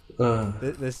life.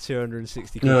 There's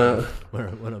 260 quid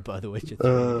when I buy The Witcher 3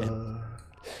 again.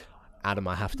 Adam,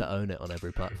 I have to own it on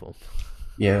every platform.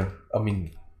 Yeah, I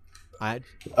mean, I've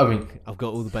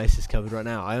got all the bases covered right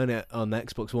now. I own it on the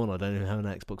Xbox One. I don't even have an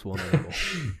Xbox One anymore.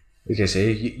 Like I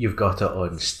say, you've got it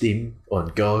on Steam,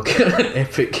 on GOG,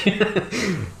 Epic. No,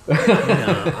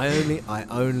 I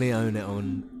only own it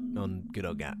on Good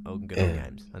Old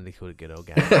Games, and they call it Good Old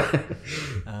Games.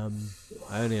 I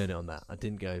only own it on that. I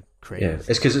didn't go crazy. Yeah,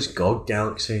 it's because it's GOG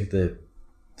Galaxy, the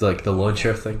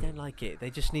launcher thing. I don't like it.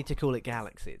 They just need to call it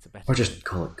Galaxy. It's a better. Or just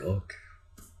call it GOG.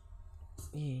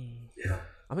 Yeah.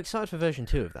 I'm excited for version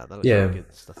 2 of that. That looks really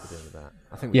good stuff they're doing with that.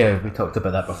 I think we talked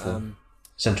about that before.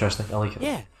 It's interesting. I like it.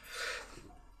 Yeah.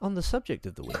 On the subject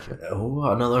of The Witcher.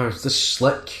 Oh, this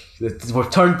Slick.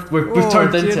 We've turned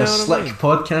into a Slick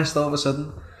podcast all of a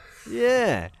sudden.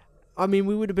 Yeah. I mean,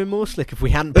 we would have been more slick if we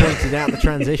hadn't pointed out the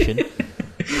transition.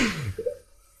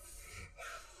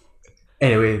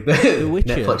 Anyway, The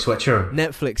Witcher,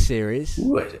 Netflix series.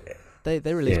 Ooh, they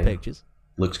released pictures.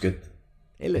 Looks good.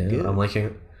 It looked good. I'm liking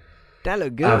it. That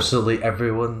looked good. Absolutely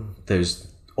everyone who's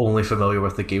only familiar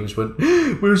with the games went,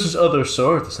 where's his other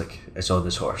sword? It's like, it's on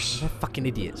his horse. They're fucking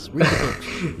idiots. Read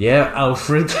the book. Yeah,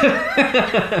 Alfred.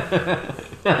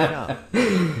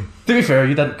 To be fair,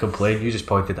 you didn't complain, you just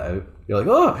pointed it out. You're like,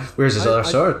 oh, where's his other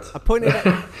sword? I pointed it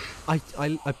out.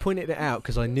 I pointed it out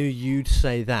because I knew you'd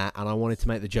say that, and I wanted to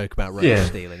make the joke about Roach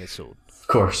stealing his sword. Of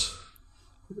course.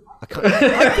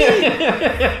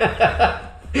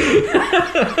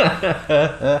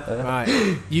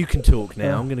 Right, you can talk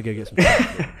now. I'm gonna go get some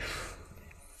coffee.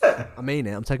 I mean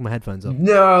it. I'm taking my headphones off.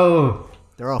 No,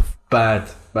 they're off. Bad,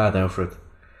 Alfred.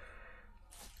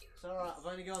 It's alright. I've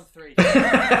only gone 3.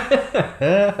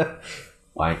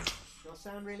 Wank. Do I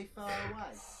sound really far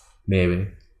away? Maybe.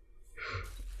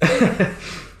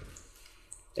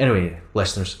 Anyway,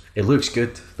 listeners, it looks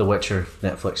good. The Witcher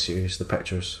Netflix series, the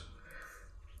pictures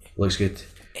looks good.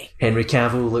 Henry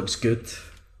Cavill looks good.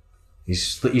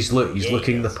 He's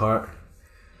looking the part.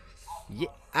 Yeah,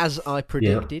 as I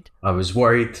predicted. Yeah. I was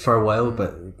worried for a while,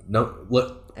 but no.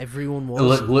 Look, everyone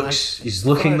was. He's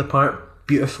looking the part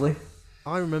beautifully.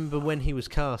 I remember when he was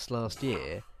cast last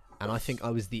year, and I think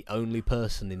I was the only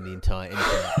person in the entire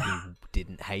internet who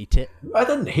didn't hate it. I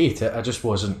didn't hate it. I just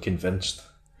wasn't convinced.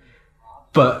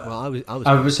 But I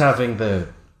was having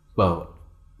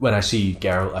when I see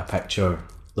Geralt, I picture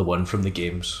the one from the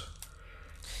games.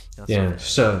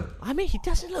 So I mean, he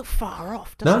doesn't look far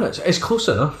off, does he? No, it's close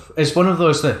enough. It's one of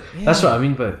those that that's what I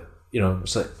mean. But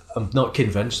it's like I'm not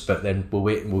convinced. But then we'll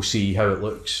wait and we'll see how it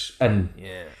looks. And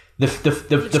the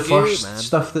first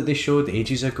stuff that they showed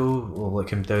ages ago, like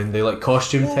him down the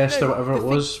costume test or whatever it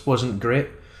wasn't great.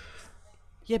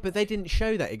 Yeah, but they didn't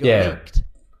show that. It got leaked.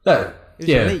 It was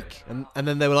a leak, and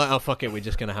then they were like, "Oh fuck it, we're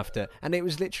just gonna have to." And it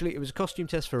was literally a costume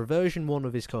test for a version 1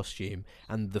 of his costume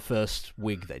and the first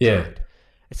wig they tried.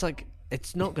 It's like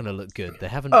it's not gonna look good. They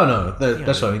haven't. Oh no,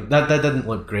 that's what I mean. That didn't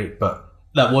look great, but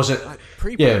that wasn't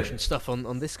pre-production stuff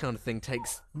on this kind of thing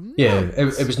takes. Months. Yeah,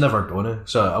 it was never gonna.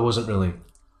 So I wasn't really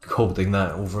holding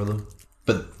that over them.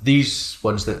 But these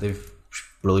ones that they've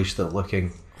released are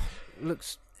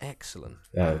looks excellent.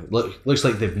 Yeah, looks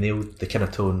like they've nailed the kind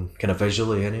of tone, kind of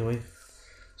visually anyway.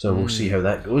 So we'll see how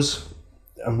that goes.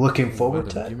 I'm looking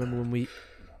forward to it. Do you remember when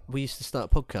we used to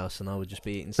start podcasts and I would just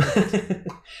be eating snacks?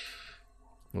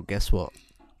 Well, guess what?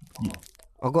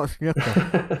 I got a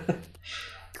Snicker.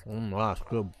 That's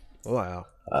good. Oh,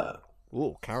 yeah.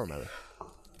 Caramel.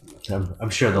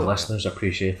 I'm sure the listeners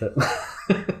appreciate it.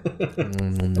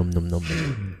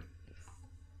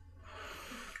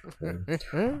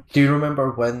 Do you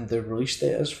remember when the release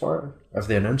date is for it? Have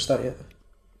they announced that yet?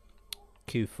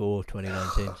 Q4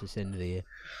 2019, it's the end of the year.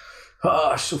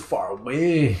 Ah, so far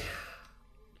away.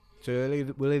 So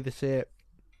we'll either see it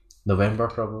November,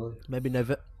 probably. maybe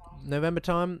November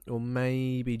time, or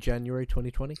maybe January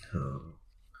 2020.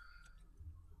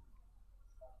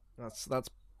 That's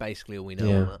basically all we know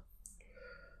on that.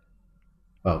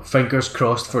 Well, fingers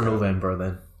crossed for November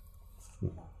then.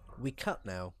 We cut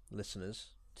now, listeners,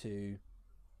 to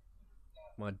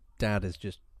my dad is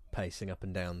just pacing up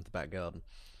and down the back garden.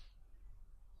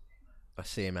 I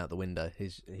see him out the window.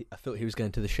 I thought he was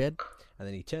going to the shed, and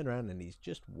then he turned around and he's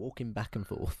just walking back and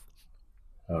forth.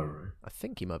 Alright. I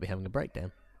think he might be having a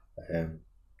breakdown.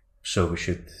 So we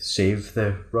should save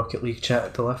the Rocket League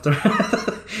chat till after.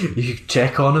 You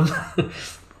check on him.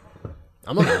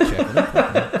 I'm not going to check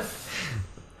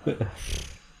on him.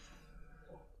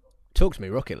 Talk to me,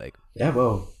 Rocket League. Yeah,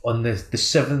 well, on the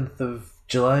 7th of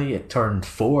July, it turned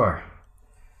 4.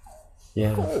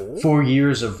 Yeah, 4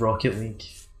 years of Rocket League,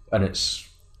 and it's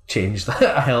changed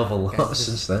a hell of a lot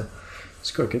since then.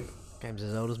 It's quite good. Game's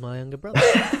as old as my younger brother.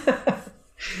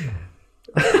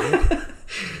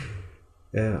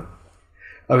 Yeah,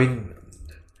 I mean,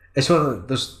 it's one of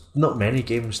there's not many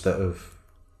games that have,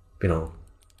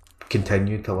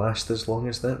 continued to last as long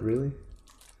as that. Really,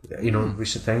 in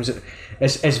recent times,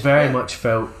 it's very much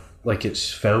felt like it's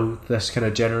filled this kind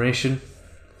of generation.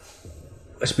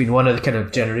 It's been one of the kind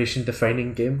of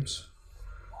generation-defining games.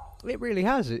 It really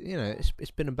has.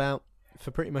 It's been about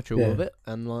for pretty much all of it,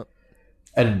 and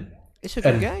it's a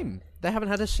good game. They haven't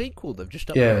had a sequel. They've just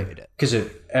upgraded it. Because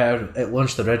it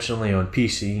launched originally on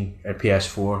PC and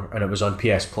PS4, and it was on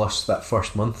PS Plus that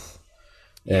first month.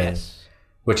 Yes,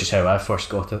 which is how I first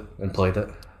got it and played it.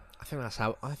 I think that's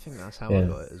how I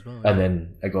got it as well. And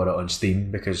then I got it on Steam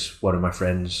because one of my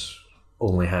friends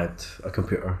only had a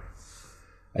computer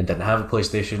and didn't have a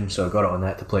PlayStation, so I got it on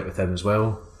that to play it with him as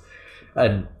well.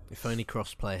 And if only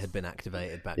crossplay had been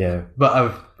activated back then. then.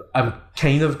 But I'm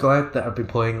kind of glad that I've been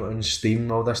playing it on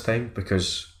Steam all this time,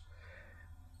 because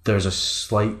there's a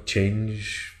slight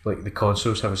change. Like, the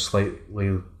consoles have a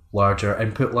slightly larger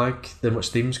input lag than what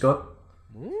Steam's got.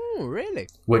 Ooh, really?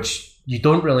 Which you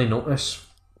don't really notice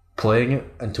playing it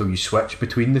until you switch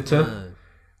between the two.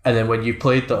 And then when you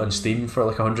played that on Steam for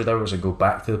like 100 hours and go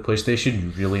back to the PlayStation,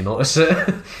 you really notice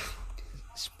it.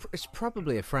 It's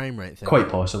probably a frame rate thing. Quite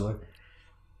possibly.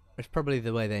 It's probably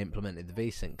the way they implemented the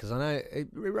VSync, because I know it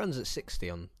runs at 60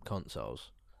 on consoles.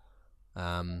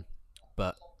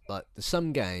 But like there's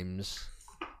some games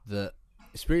that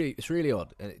it's really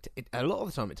odd, and a lot of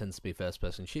the time it tends to be first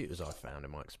person shooters. I've found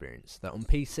in my experience that on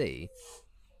PC,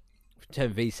 if you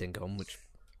turn VSync on, which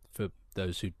for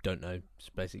those who don't know, it's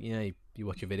basically you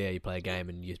watch a video, you play a game,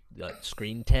 and you like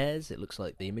screen tears. It looks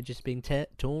like the image is being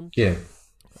torn. Yeah.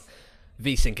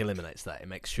 VSync eliminates that. It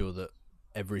makes sure that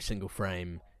every single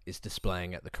frame is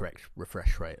displaying at the correct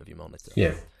refresh rate of your monitor.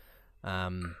 Yeah.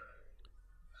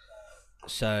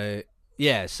 So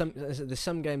yeah, there's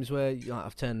some games where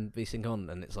I've turned VSync on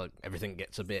and it's like everything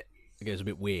goes a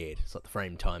bit weird. It's like the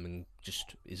frame timing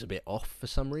just is a bit off for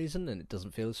some reason, and it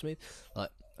doesn't feel as smooth.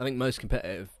 Like I think most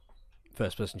competitive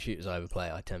first-person shooters I ever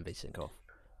play, I turn VSync off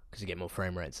because you get more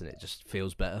frame rates and it just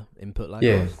feels better input lag.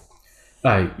 Yeah.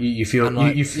 You feel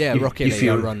Rocket League,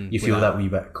 you feel that wee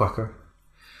bit quicker.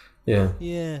 Yeah.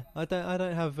 Yeah, I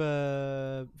don't have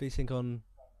VSync on.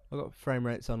 I got frame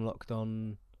rates unlocked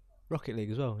on Rocket League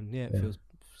as well, and it feels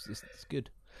it's good.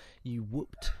 You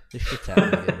whooped the shit out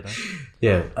of me the other day.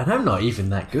 Yeah, and I'm not even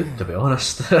that good, to be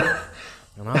honest.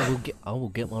 And I will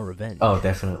get my revenge. Oh,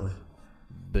 definitely.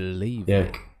 Believe me.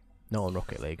 Not on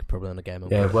Rocket League, probably on a game.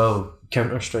 Well,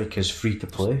 Counter-Strike is free to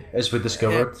play, as we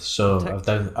discovered. So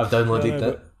I've downloaded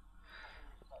it.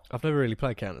 I've never really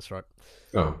played Counter-Strike.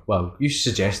 Oh well, you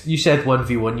said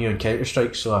 1v1 you in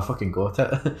Counter-Strike, so I fucking got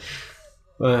it.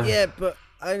 Yeah, but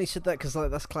I only said that because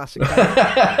that's classic.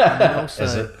 And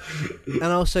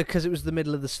also because it was the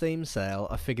middle of the Steam sale,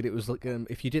 I figured it was like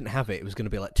if you didn't have it, it was going to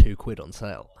be like £2 on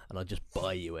sale, and I'd just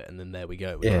buy you it, and then there we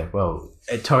go. Well,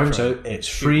 it turns out it's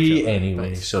free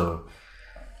anyway. So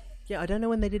yeah, I don't know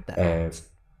when they did that.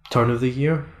 Turn of the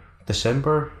year,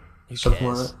 December, something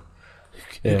like that.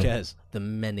 Who cares? The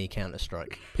many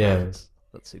Counter-Strike. Yeah.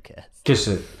 That's who cares. Because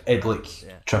it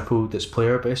tripled its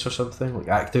player base or something, like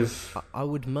active. I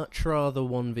would much rather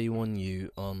 1v1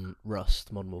 you on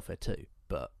Rust Modern Warfare 2,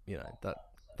 but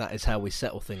that is how we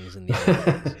settle things in the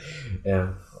end.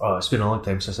 Yeah. Oh, it's been a long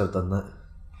time since I've done that.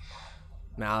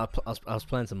 Now I was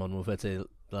playing some Modern Warfare 2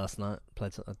 last night.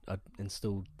 I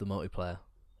installed the multiplayer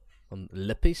on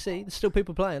the PC. There's still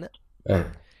people playing it.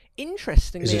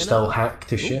 Interestingly, is it still hacked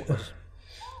to shit?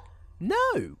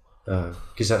 No.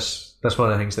 Because that's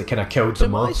one of the things that kind of killed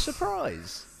them off. To my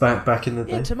surprise. Back in the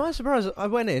day. Yeah, to my surprise, I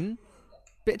went in,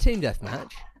 bit of team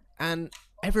deathmatch, and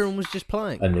everyone was just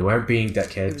playing. And they weren't being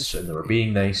dickheads, and they were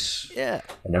being nice. Yeah.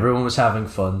 And everyone was having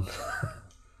fun.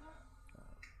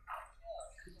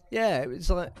 Yeah, it was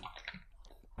like...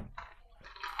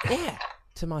 Yeah,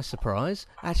 to my surprise.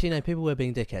 Actually, no, people were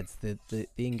being dickheads. The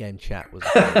in-game chat was...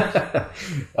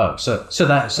 Oh, so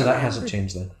that hasn't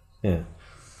changed then. Yeah.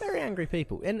 Very angry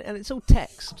people. And it's all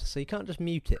text, so you can't just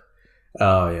mute it.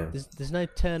 Oh, yeah. There's no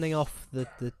turning off the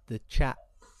chat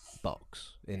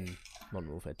box in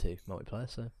Modern Warfare 2 multiplayer,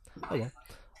 so... Oh, well.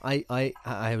 I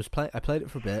played it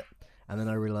for a bit, and then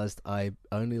I realised I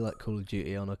only like Call of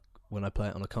Duty when I play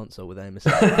it on a console with aim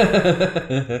assist.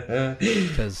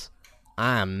 Because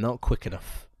I am not quick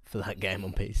enough for that game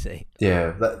on PC.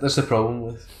 Yeah, that's the problem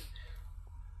with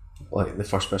like the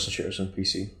first-person shooters on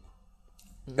PC.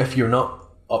 If you're not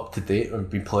up to date and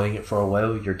been playing it for a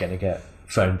while, you're gonna get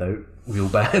found out real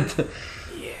bad.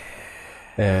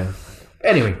 Yeah.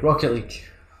 Anyway, Rocket League.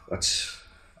 That's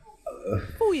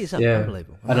 4 years up,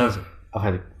 unbelievable. And I've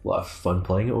had a lot of fun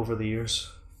playing it over the years.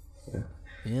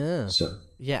 Yeah. So.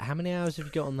 Yeah, how many hours have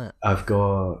you got on that?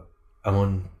 I'm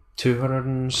on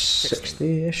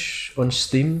 260-ish on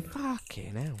Steam.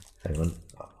 Fucking hell. Hang on.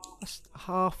 That's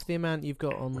half the amount you've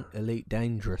got on Elite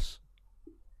Dangerous.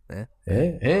 Yeah.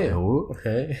 Hey.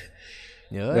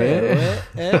 Yeah.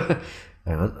 Hang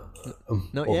on.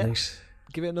 Not yet.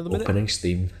 Give it another minute. Opening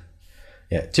Steam.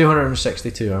 Yeah,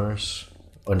 262 hours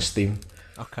on Steam.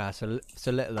 Okay, so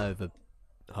little over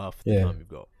half the time you've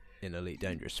got in Elite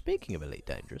Dangerous. Speaking of Elite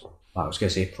Dangerous, I was going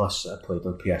to say, plus I played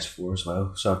on PS4 as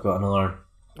well, so I've got another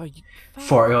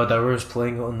 40 odd hours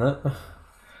playing on that.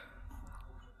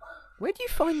 Where do you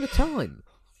find the time?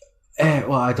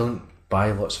 Well, I don't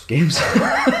buy lots of games.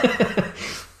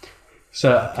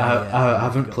 So I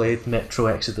haven't played Metro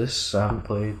Exodus, I haven't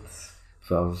played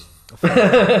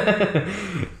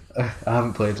I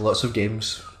haven't played lots of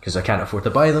games because I can't afford to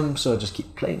buy them, so I just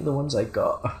keep playing the ones I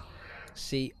got.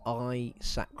 See, I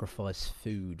sacrifice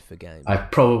food for games. I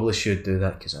probably should do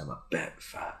that because I'm a bit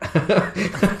fat.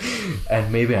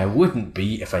 And maybe I wouldn't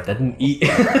be if I didn't eat.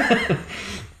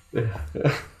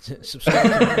 Subscribe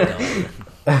to my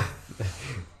diet.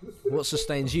 What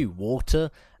sustains you? Water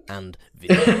and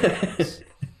video games.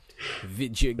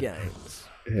 Video games.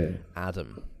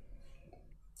 Adam.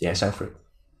 Yes, Alfred.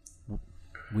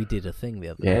 We did a thing the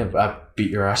other day. Yeah, I beat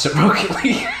your ass at Rocket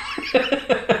League.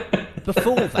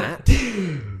 Before that...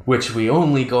 Which we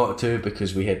only got to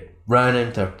because we had ran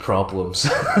into problems.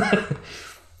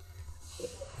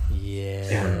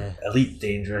 Yeah. Elite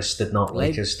Dangerous did not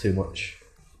like us too much.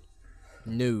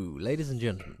 No, ladies and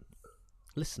gentlemen,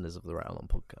 listeners of the Rattle On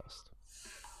podcast.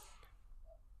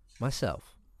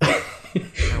 Myself,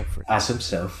 Alfred. As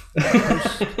himself.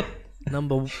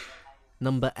 Number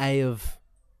A of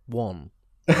 1.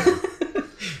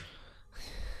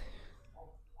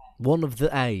 One of the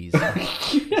A's.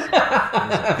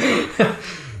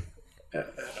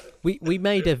 We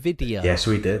made a video. Yes,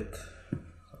 we did.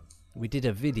 We did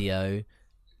a video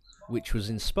which was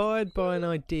inspired by an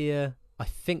idea I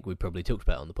think we probably talked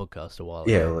about on the podcast a while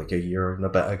ago. Yeah, like a year and a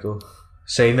bit ago.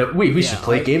 Saying that we should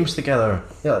play games together.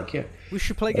 Yeah, we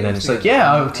should play games and then it's together. like,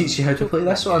 yeah, I'll teach you how to play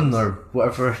this one or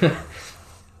whatever.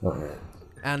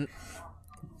 And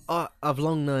I've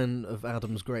long known of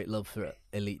Adam's great love for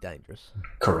Elite Dangerous.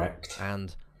 Correct.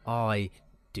 And I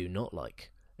do not like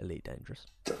Elite Dangerous.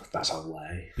 That's a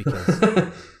lie.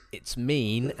 Because it's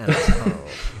mean and it's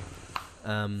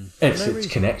hard. Its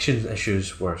connection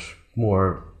issues were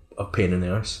more a pain in the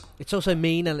arse. It's also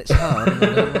mean and it's hard and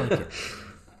I don't like it.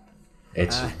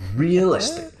 It's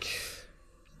realistic.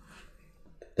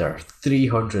 There are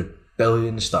 300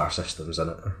 billion star systems in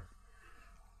it.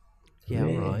 Yeah,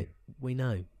 alright. We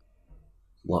know.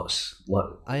 Lots.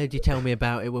 I heard you tell me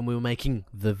about it when we were making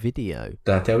the video.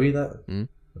 Did I tell you that? Mm?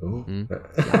 Oh. Mm.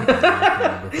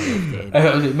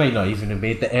 It might not even have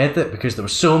made the edit because there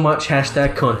was so much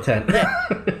hashtag content.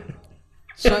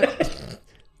 So,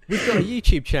 we've got a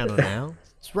YouTube channel now.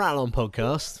 It's Rattle On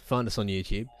Podcast. Find us on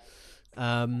YouTube.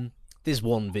 There's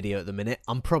one video at the minute.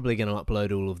 I'm probably going to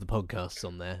upload all of the podcasts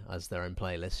on there as their own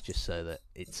playlist, just so that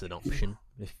it's an option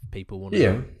if people want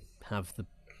to have the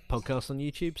podcast on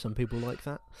YouTube. Some people like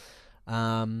that.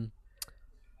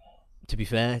 To be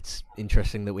fair, it's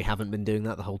interesting that we haven't been doing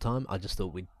that the whole time. I just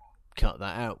thought we'd cut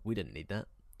that out. We didn't need that.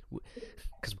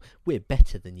 Because we're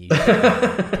better than you. I don't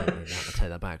need that. I'll take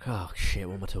that back. Oh, shit,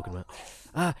 what am I talking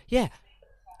about? Yeah,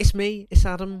 it's me, it's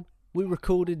Adam. We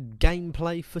recorded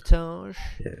gameplay footage.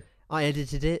 Yeah. I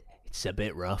edited it. It's a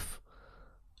bit rough.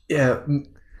 Yeah.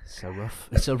 It's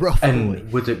a rough And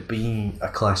boy. would it be a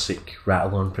classic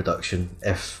Rattle-On production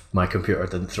if my computer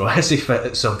didn't throw a hissy fit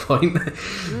at some point?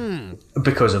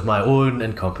 Because of my own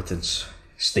incompetence.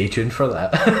 Stay tuned for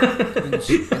that.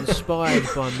 Inspired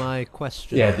by my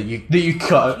question. Yeah, that you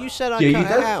cut. You said I cut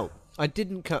it out. I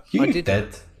didn't cut. You I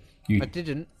didn't. did. I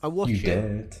didn't. I watched You it.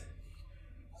 did.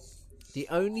 The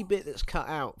only bit that's cut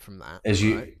out from that Is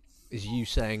you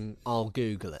saying, "I'll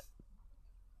Google it."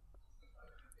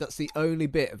 That's the only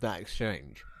bit of that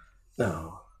exchange.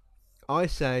 No. I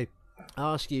say,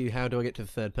 ask you, how do I get to the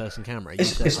third-person camera? You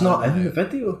say, It's not in the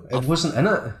video. It wasn't in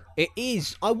it. It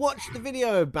is. I watched the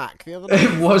video back the other day.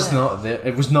 It was not there.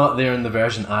 It was not there in the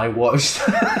version I watched.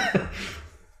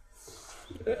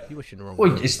 You're watching the wrong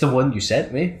Wait, one. it's the one you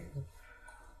sent me.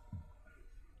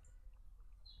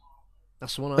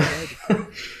 That's the one I did.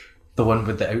 The one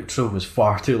with the outro was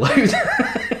far too loud.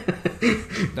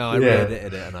 No, I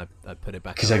re-edited it and I put it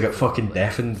back. Because I got fucking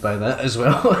deafened by that as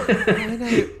well. I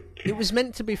know. It was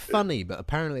meant to be funny, but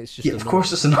apparently it's just Yeah, of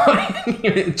course it's annoying.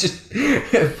 It just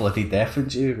bloody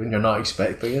deafens you when you're not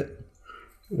expecting it.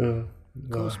 Of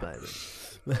course, baby.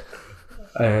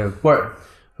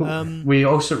 We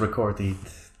also recorded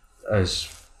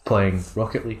us playing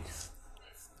Rocket League.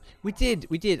 We did,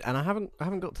 and I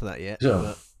haven't got to that yet. So-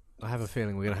 But I have a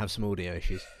feeling we're gonna have some audio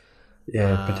issues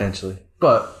Yeah, potentially.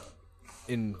 But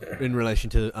in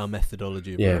relation to our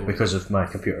methodology. Of yeah, recording. because of my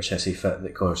computer's hissy fit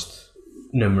that caused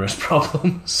numerous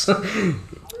problems.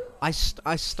 I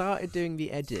started doing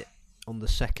the edit on the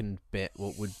second bit,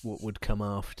 what would come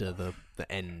after the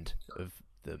end of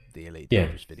the Elite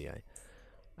Dangerous video,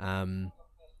 and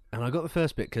I got the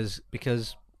first bit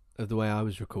because of the way I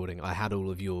was recording. I had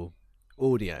all of your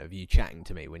audio of you chatting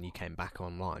to me when you came back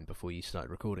online before you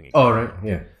started recording again. Oh right,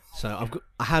 yeah. So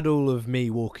I had all of me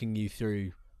walking you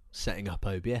through setting up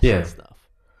OBS Yeah. and stuff,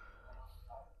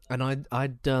 and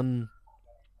I'd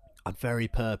very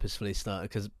purposefully started,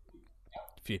 because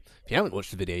if you haven't watched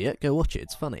the video yet, go watch it.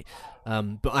 It's funny.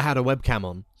 But I had a webcam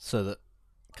on so that,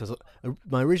 because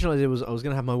my original idea was I was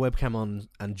going to have my webcam on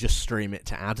and just stream it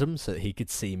to Adam so that he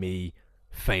could see me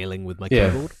failing with my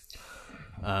keyboard.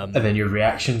 And then your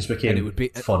reactions became it would be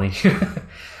funny.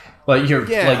 like your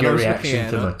and I was reaction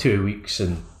looking to at my 2 weeks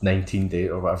and 19 days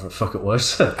or whatever the fuck it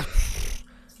was.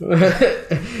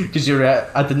 Because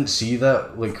I didn't see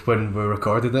that like when we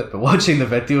recorded it, but watching the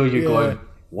video you're going,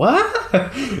 what?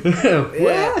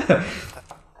 What?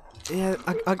 Yeah,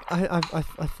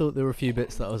 I thought there were a few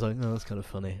bits that I was like, oh, that's kind of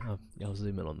funny. I'll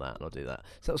zoom in on that and I'll do that.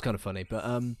 So that was kind of funny. But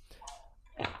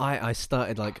I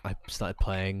started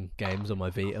playing games on my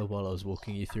Vita while I was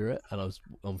walking you through it, and I was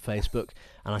on Facebook,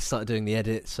 and I started doing the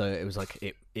edit. So it was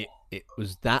like it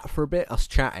was that for a bit, us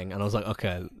chatting, and I was like,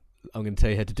 okay, I'm going to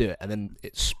tell you how to do it, and then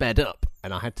it sped up,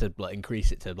 and I had to like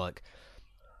increase it to like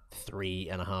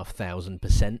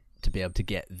 3,500% to be able to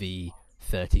get the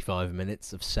 35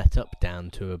 minutes of setup down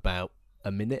to about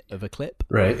a minute of a clip,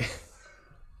 Right.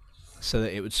 so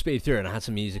that it would speed through, and I had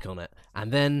some music on it.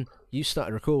 And then you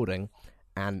started recording,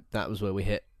 and that was where we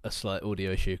hit a slight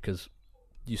audio issue, because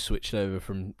you switched over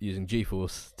from using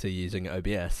GeForce to using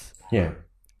OBS, Yeah.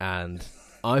 and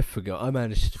I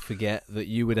managed to forget that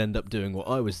you would end up doing what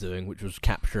I was doing, which was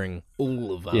capturing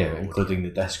all of our Yeah, audio. including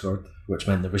the Discord, which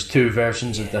meant there was 2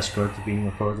 versions of Discord being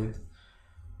recorded.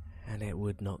 And it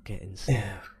would not get in sync.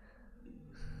 Yeah.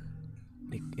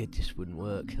 It just wouldn't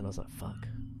work, and I was like, fuck,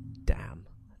 damn.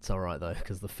 It's alright though,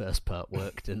 because the first part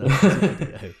worked in the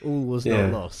video. All was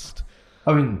not lost.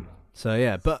 I mean, So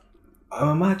yeah, but I'm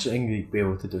imagining you'd be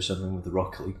able to do something with the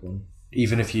Rocket League one,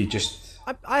 even if you just...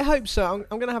 I hope so. I'm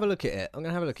going to have a look at it. Because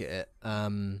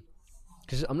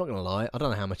I'm not going to lie, I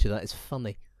don't know how much of that is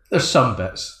funny. There's some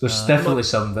bits. There's definitely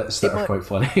some bits that are quite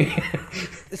funny.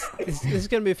 There's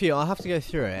going to be a few. I'll have to go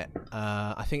through it.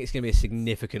 I think it's going to be a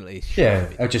significantly short Yeah,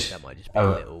 video. That might just be a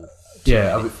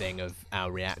little thing of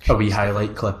our reaction. A wee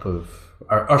highlight clip of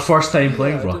our first time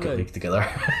playing I don't Rocket know. League together.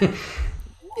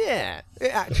 Yeah,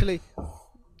 it actually...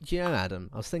 Do you know,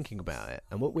 Adam, I was thinking about it,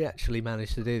 and what we actually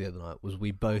managed to do the other night was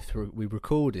we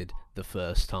recorded the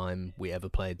first time we ever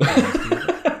played games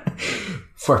together.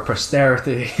 For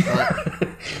posterity.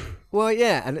 Well,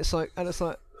 yeah, and it's like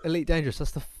Elite Dangerous, that's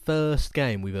the first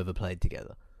game we've ever played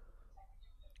together.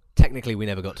 technically we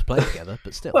never got to play together,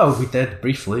 but still. Well, we did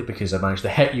briefly because I managed to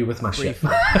hit you with my ship.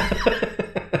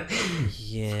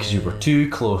 Yeah. Because you were too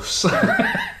close.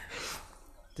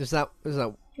 Was that?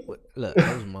 Look, that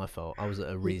wasn't my fault. I was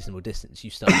at a reasonable distance.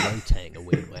 You started rotating a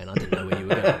weird way, and I didn't know where you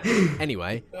were going.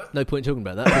 Anyway, no point talking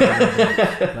about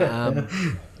that. But,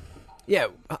 yeah,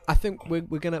 I think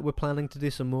we're planning to do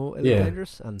some more Elite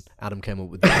Dangerous, and Adam came up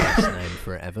with the best name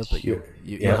for it ever. But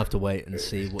you'll have to wait and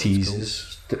see what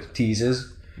teases.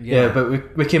 Yeah,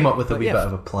 but we came up with a wee bit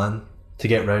of a plan to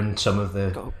get round some of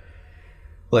the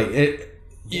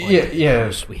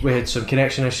we had some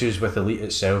connection issues with Elite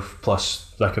itself,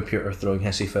 plus my computer throwing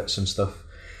hissy fits and stuff.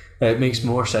 It makes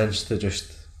more sense to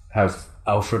just have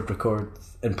Alfred record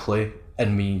and play,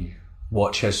 and me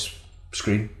watch his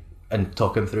screen and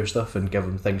talk him through stuff and give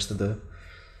him things to do,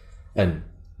 and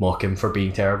mock him for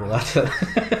being terrible at it.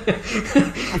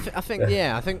 I think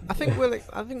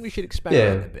we should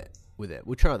experiment a bit with it.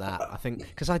 We'll try that. I think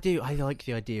because I like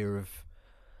the idea of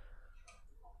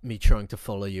me trying to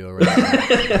follow you around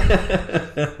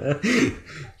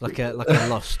like a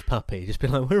lost puppy, just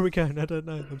being like, where are we going? I don't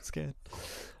know, I'm scared.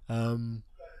 I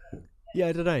don't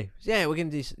know. Yeah, we're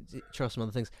gonna try some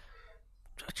other things.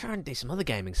 Try and do some other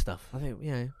gaming stuff. I think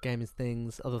gaming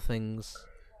things, other things.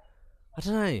 I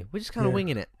don't know. We're just kind of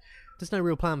winging it. There's no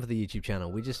real plan for the YouTube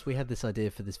channel. We had this idea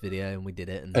for this video and we did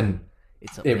it, and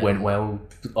it went well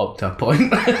up to a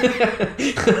point.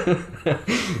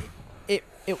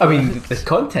 The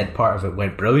content part of it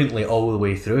went brilliantly all the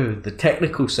way through. The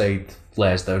technical side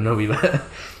let us down a wee bit.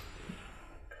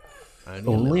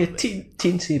 Only a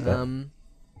teensy bit.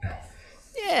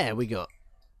 Yeah, we got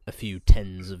a few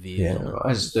tens of views. Yeah,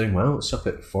 it's doing well. It's up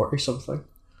at 40 something.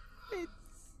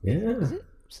 Is it? It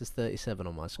says 37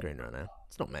 on my screen right now.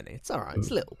 It's not many. It's alright.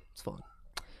 It's little. It's fine.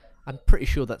 I'm pretty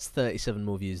sure that's 37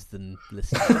 more views than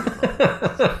listeners.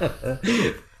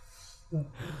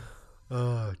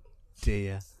 Oh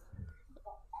dear.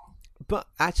 But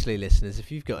actually, listeners,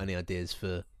 if you've got any ideas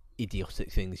for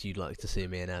idiotic things you'd like to see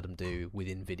me and Adam do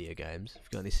within video games, if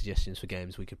you've got any suggestions for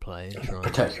games we could play and try,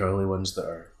 particularly ones that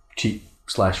are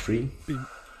cheap/free,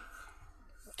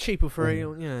 cheap or free,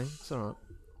 it's alright.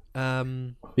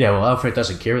 Well, Alfred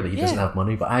doesn't care that he doesn't have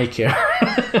money, but I care.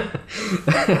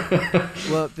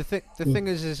 Well, the thing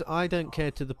is I don't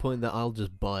care to the point that I'll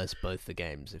just buy us both the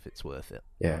games if it's worth it.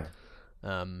 Yeah.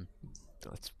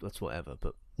 That's whatever,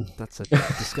 but that's a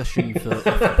discussion for the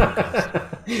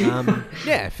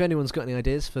podcast. If anyone's got any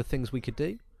ideas for things we could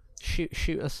do,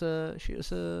 shoot us a.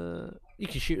 You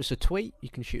can shoot us a tweet. You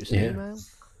can shoot us an email.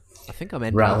 I think I'm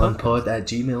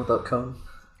rattlinpod@gmail.com.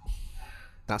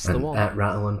 That's the one. At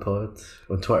rattlinpod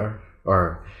on Twitter,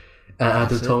 or at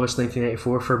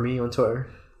AdamThomas1984 for me on Twitter,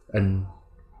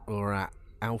 or at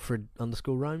Alfred_Rome on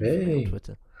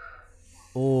Twitter.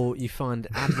 Or you find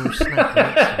Admiral Snap on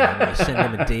Instagram and you send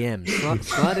him a DM.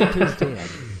 Slide into his DM.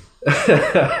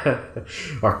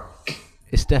 Or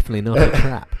it's definitely not a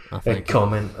trap, I think.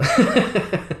 Comment.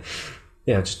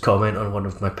 Just comment on one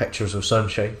of my pictures of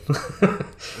sunshine.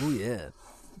 Oh yeah.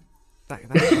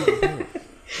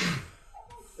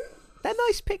 They're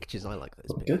nice pictures. I like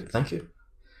those pictures. Good, thank you.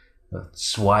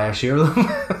 That's why I share them.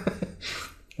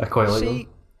 I quite like them.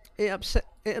 It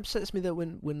upsets me that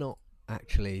we're not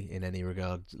actually in any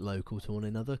regard local to one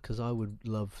another, because I would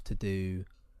love to do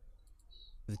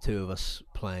the two of us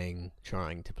trying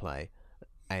to play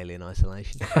Alien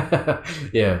Isolation.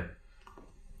 Yeah,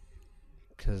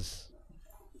 because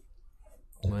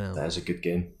that is a good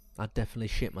game. I'd definitely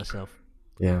shit myself.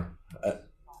 Yeah,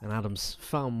 and Adam's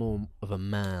far more of a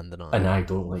man than I am. And I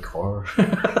don't like horror.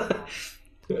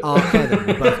 Okay, then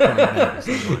we're both crying out. I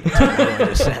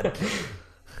just said.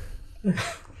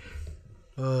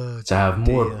 To have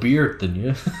more beard than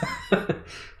you.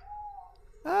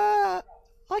 I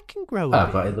can grow a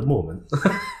beard. But at the moment.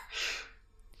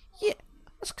 Yeah,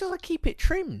 that's because I keep it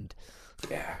trimmed.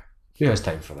 Yeah, who has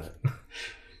time for that?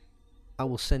 I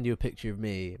will send you a picture of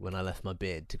me when I left my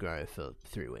beard to grow for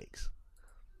 3 weeks.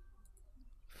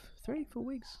 3-4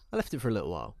 weeks? I left it for a little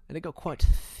while, and it got quite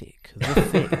thick.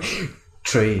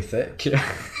 Tray thick. Tray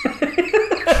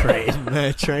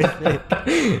thick.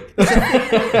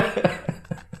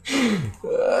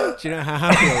 Do you know how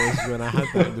happy I was when I had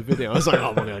that in the video? I was like,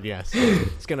 oh my god, yes.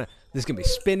 There's gonna be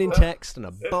spinning text and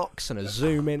a box and a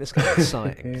zoom in. It's gonna be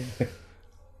exciting.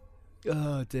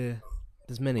 Oh dear.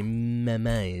 There's many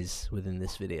memes within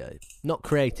this video. Not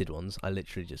created ones. I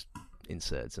literally just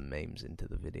inserted some memes into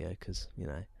the video because,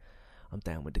 I'm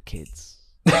down with the kids.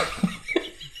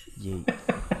 Yeet.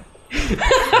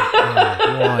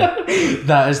 Why?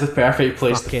 That is the perfect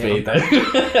place to fade out.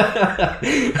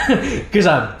 Because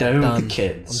I'm down with the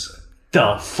kids.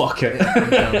 Oh, fuck it.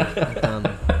 I'm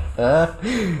done.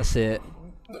 That's it.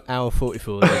 Hour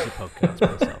 44, there's your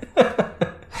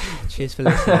podcast. Cheers for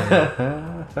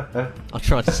listening. I'll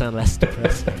try to sound less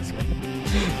depressing as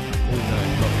well.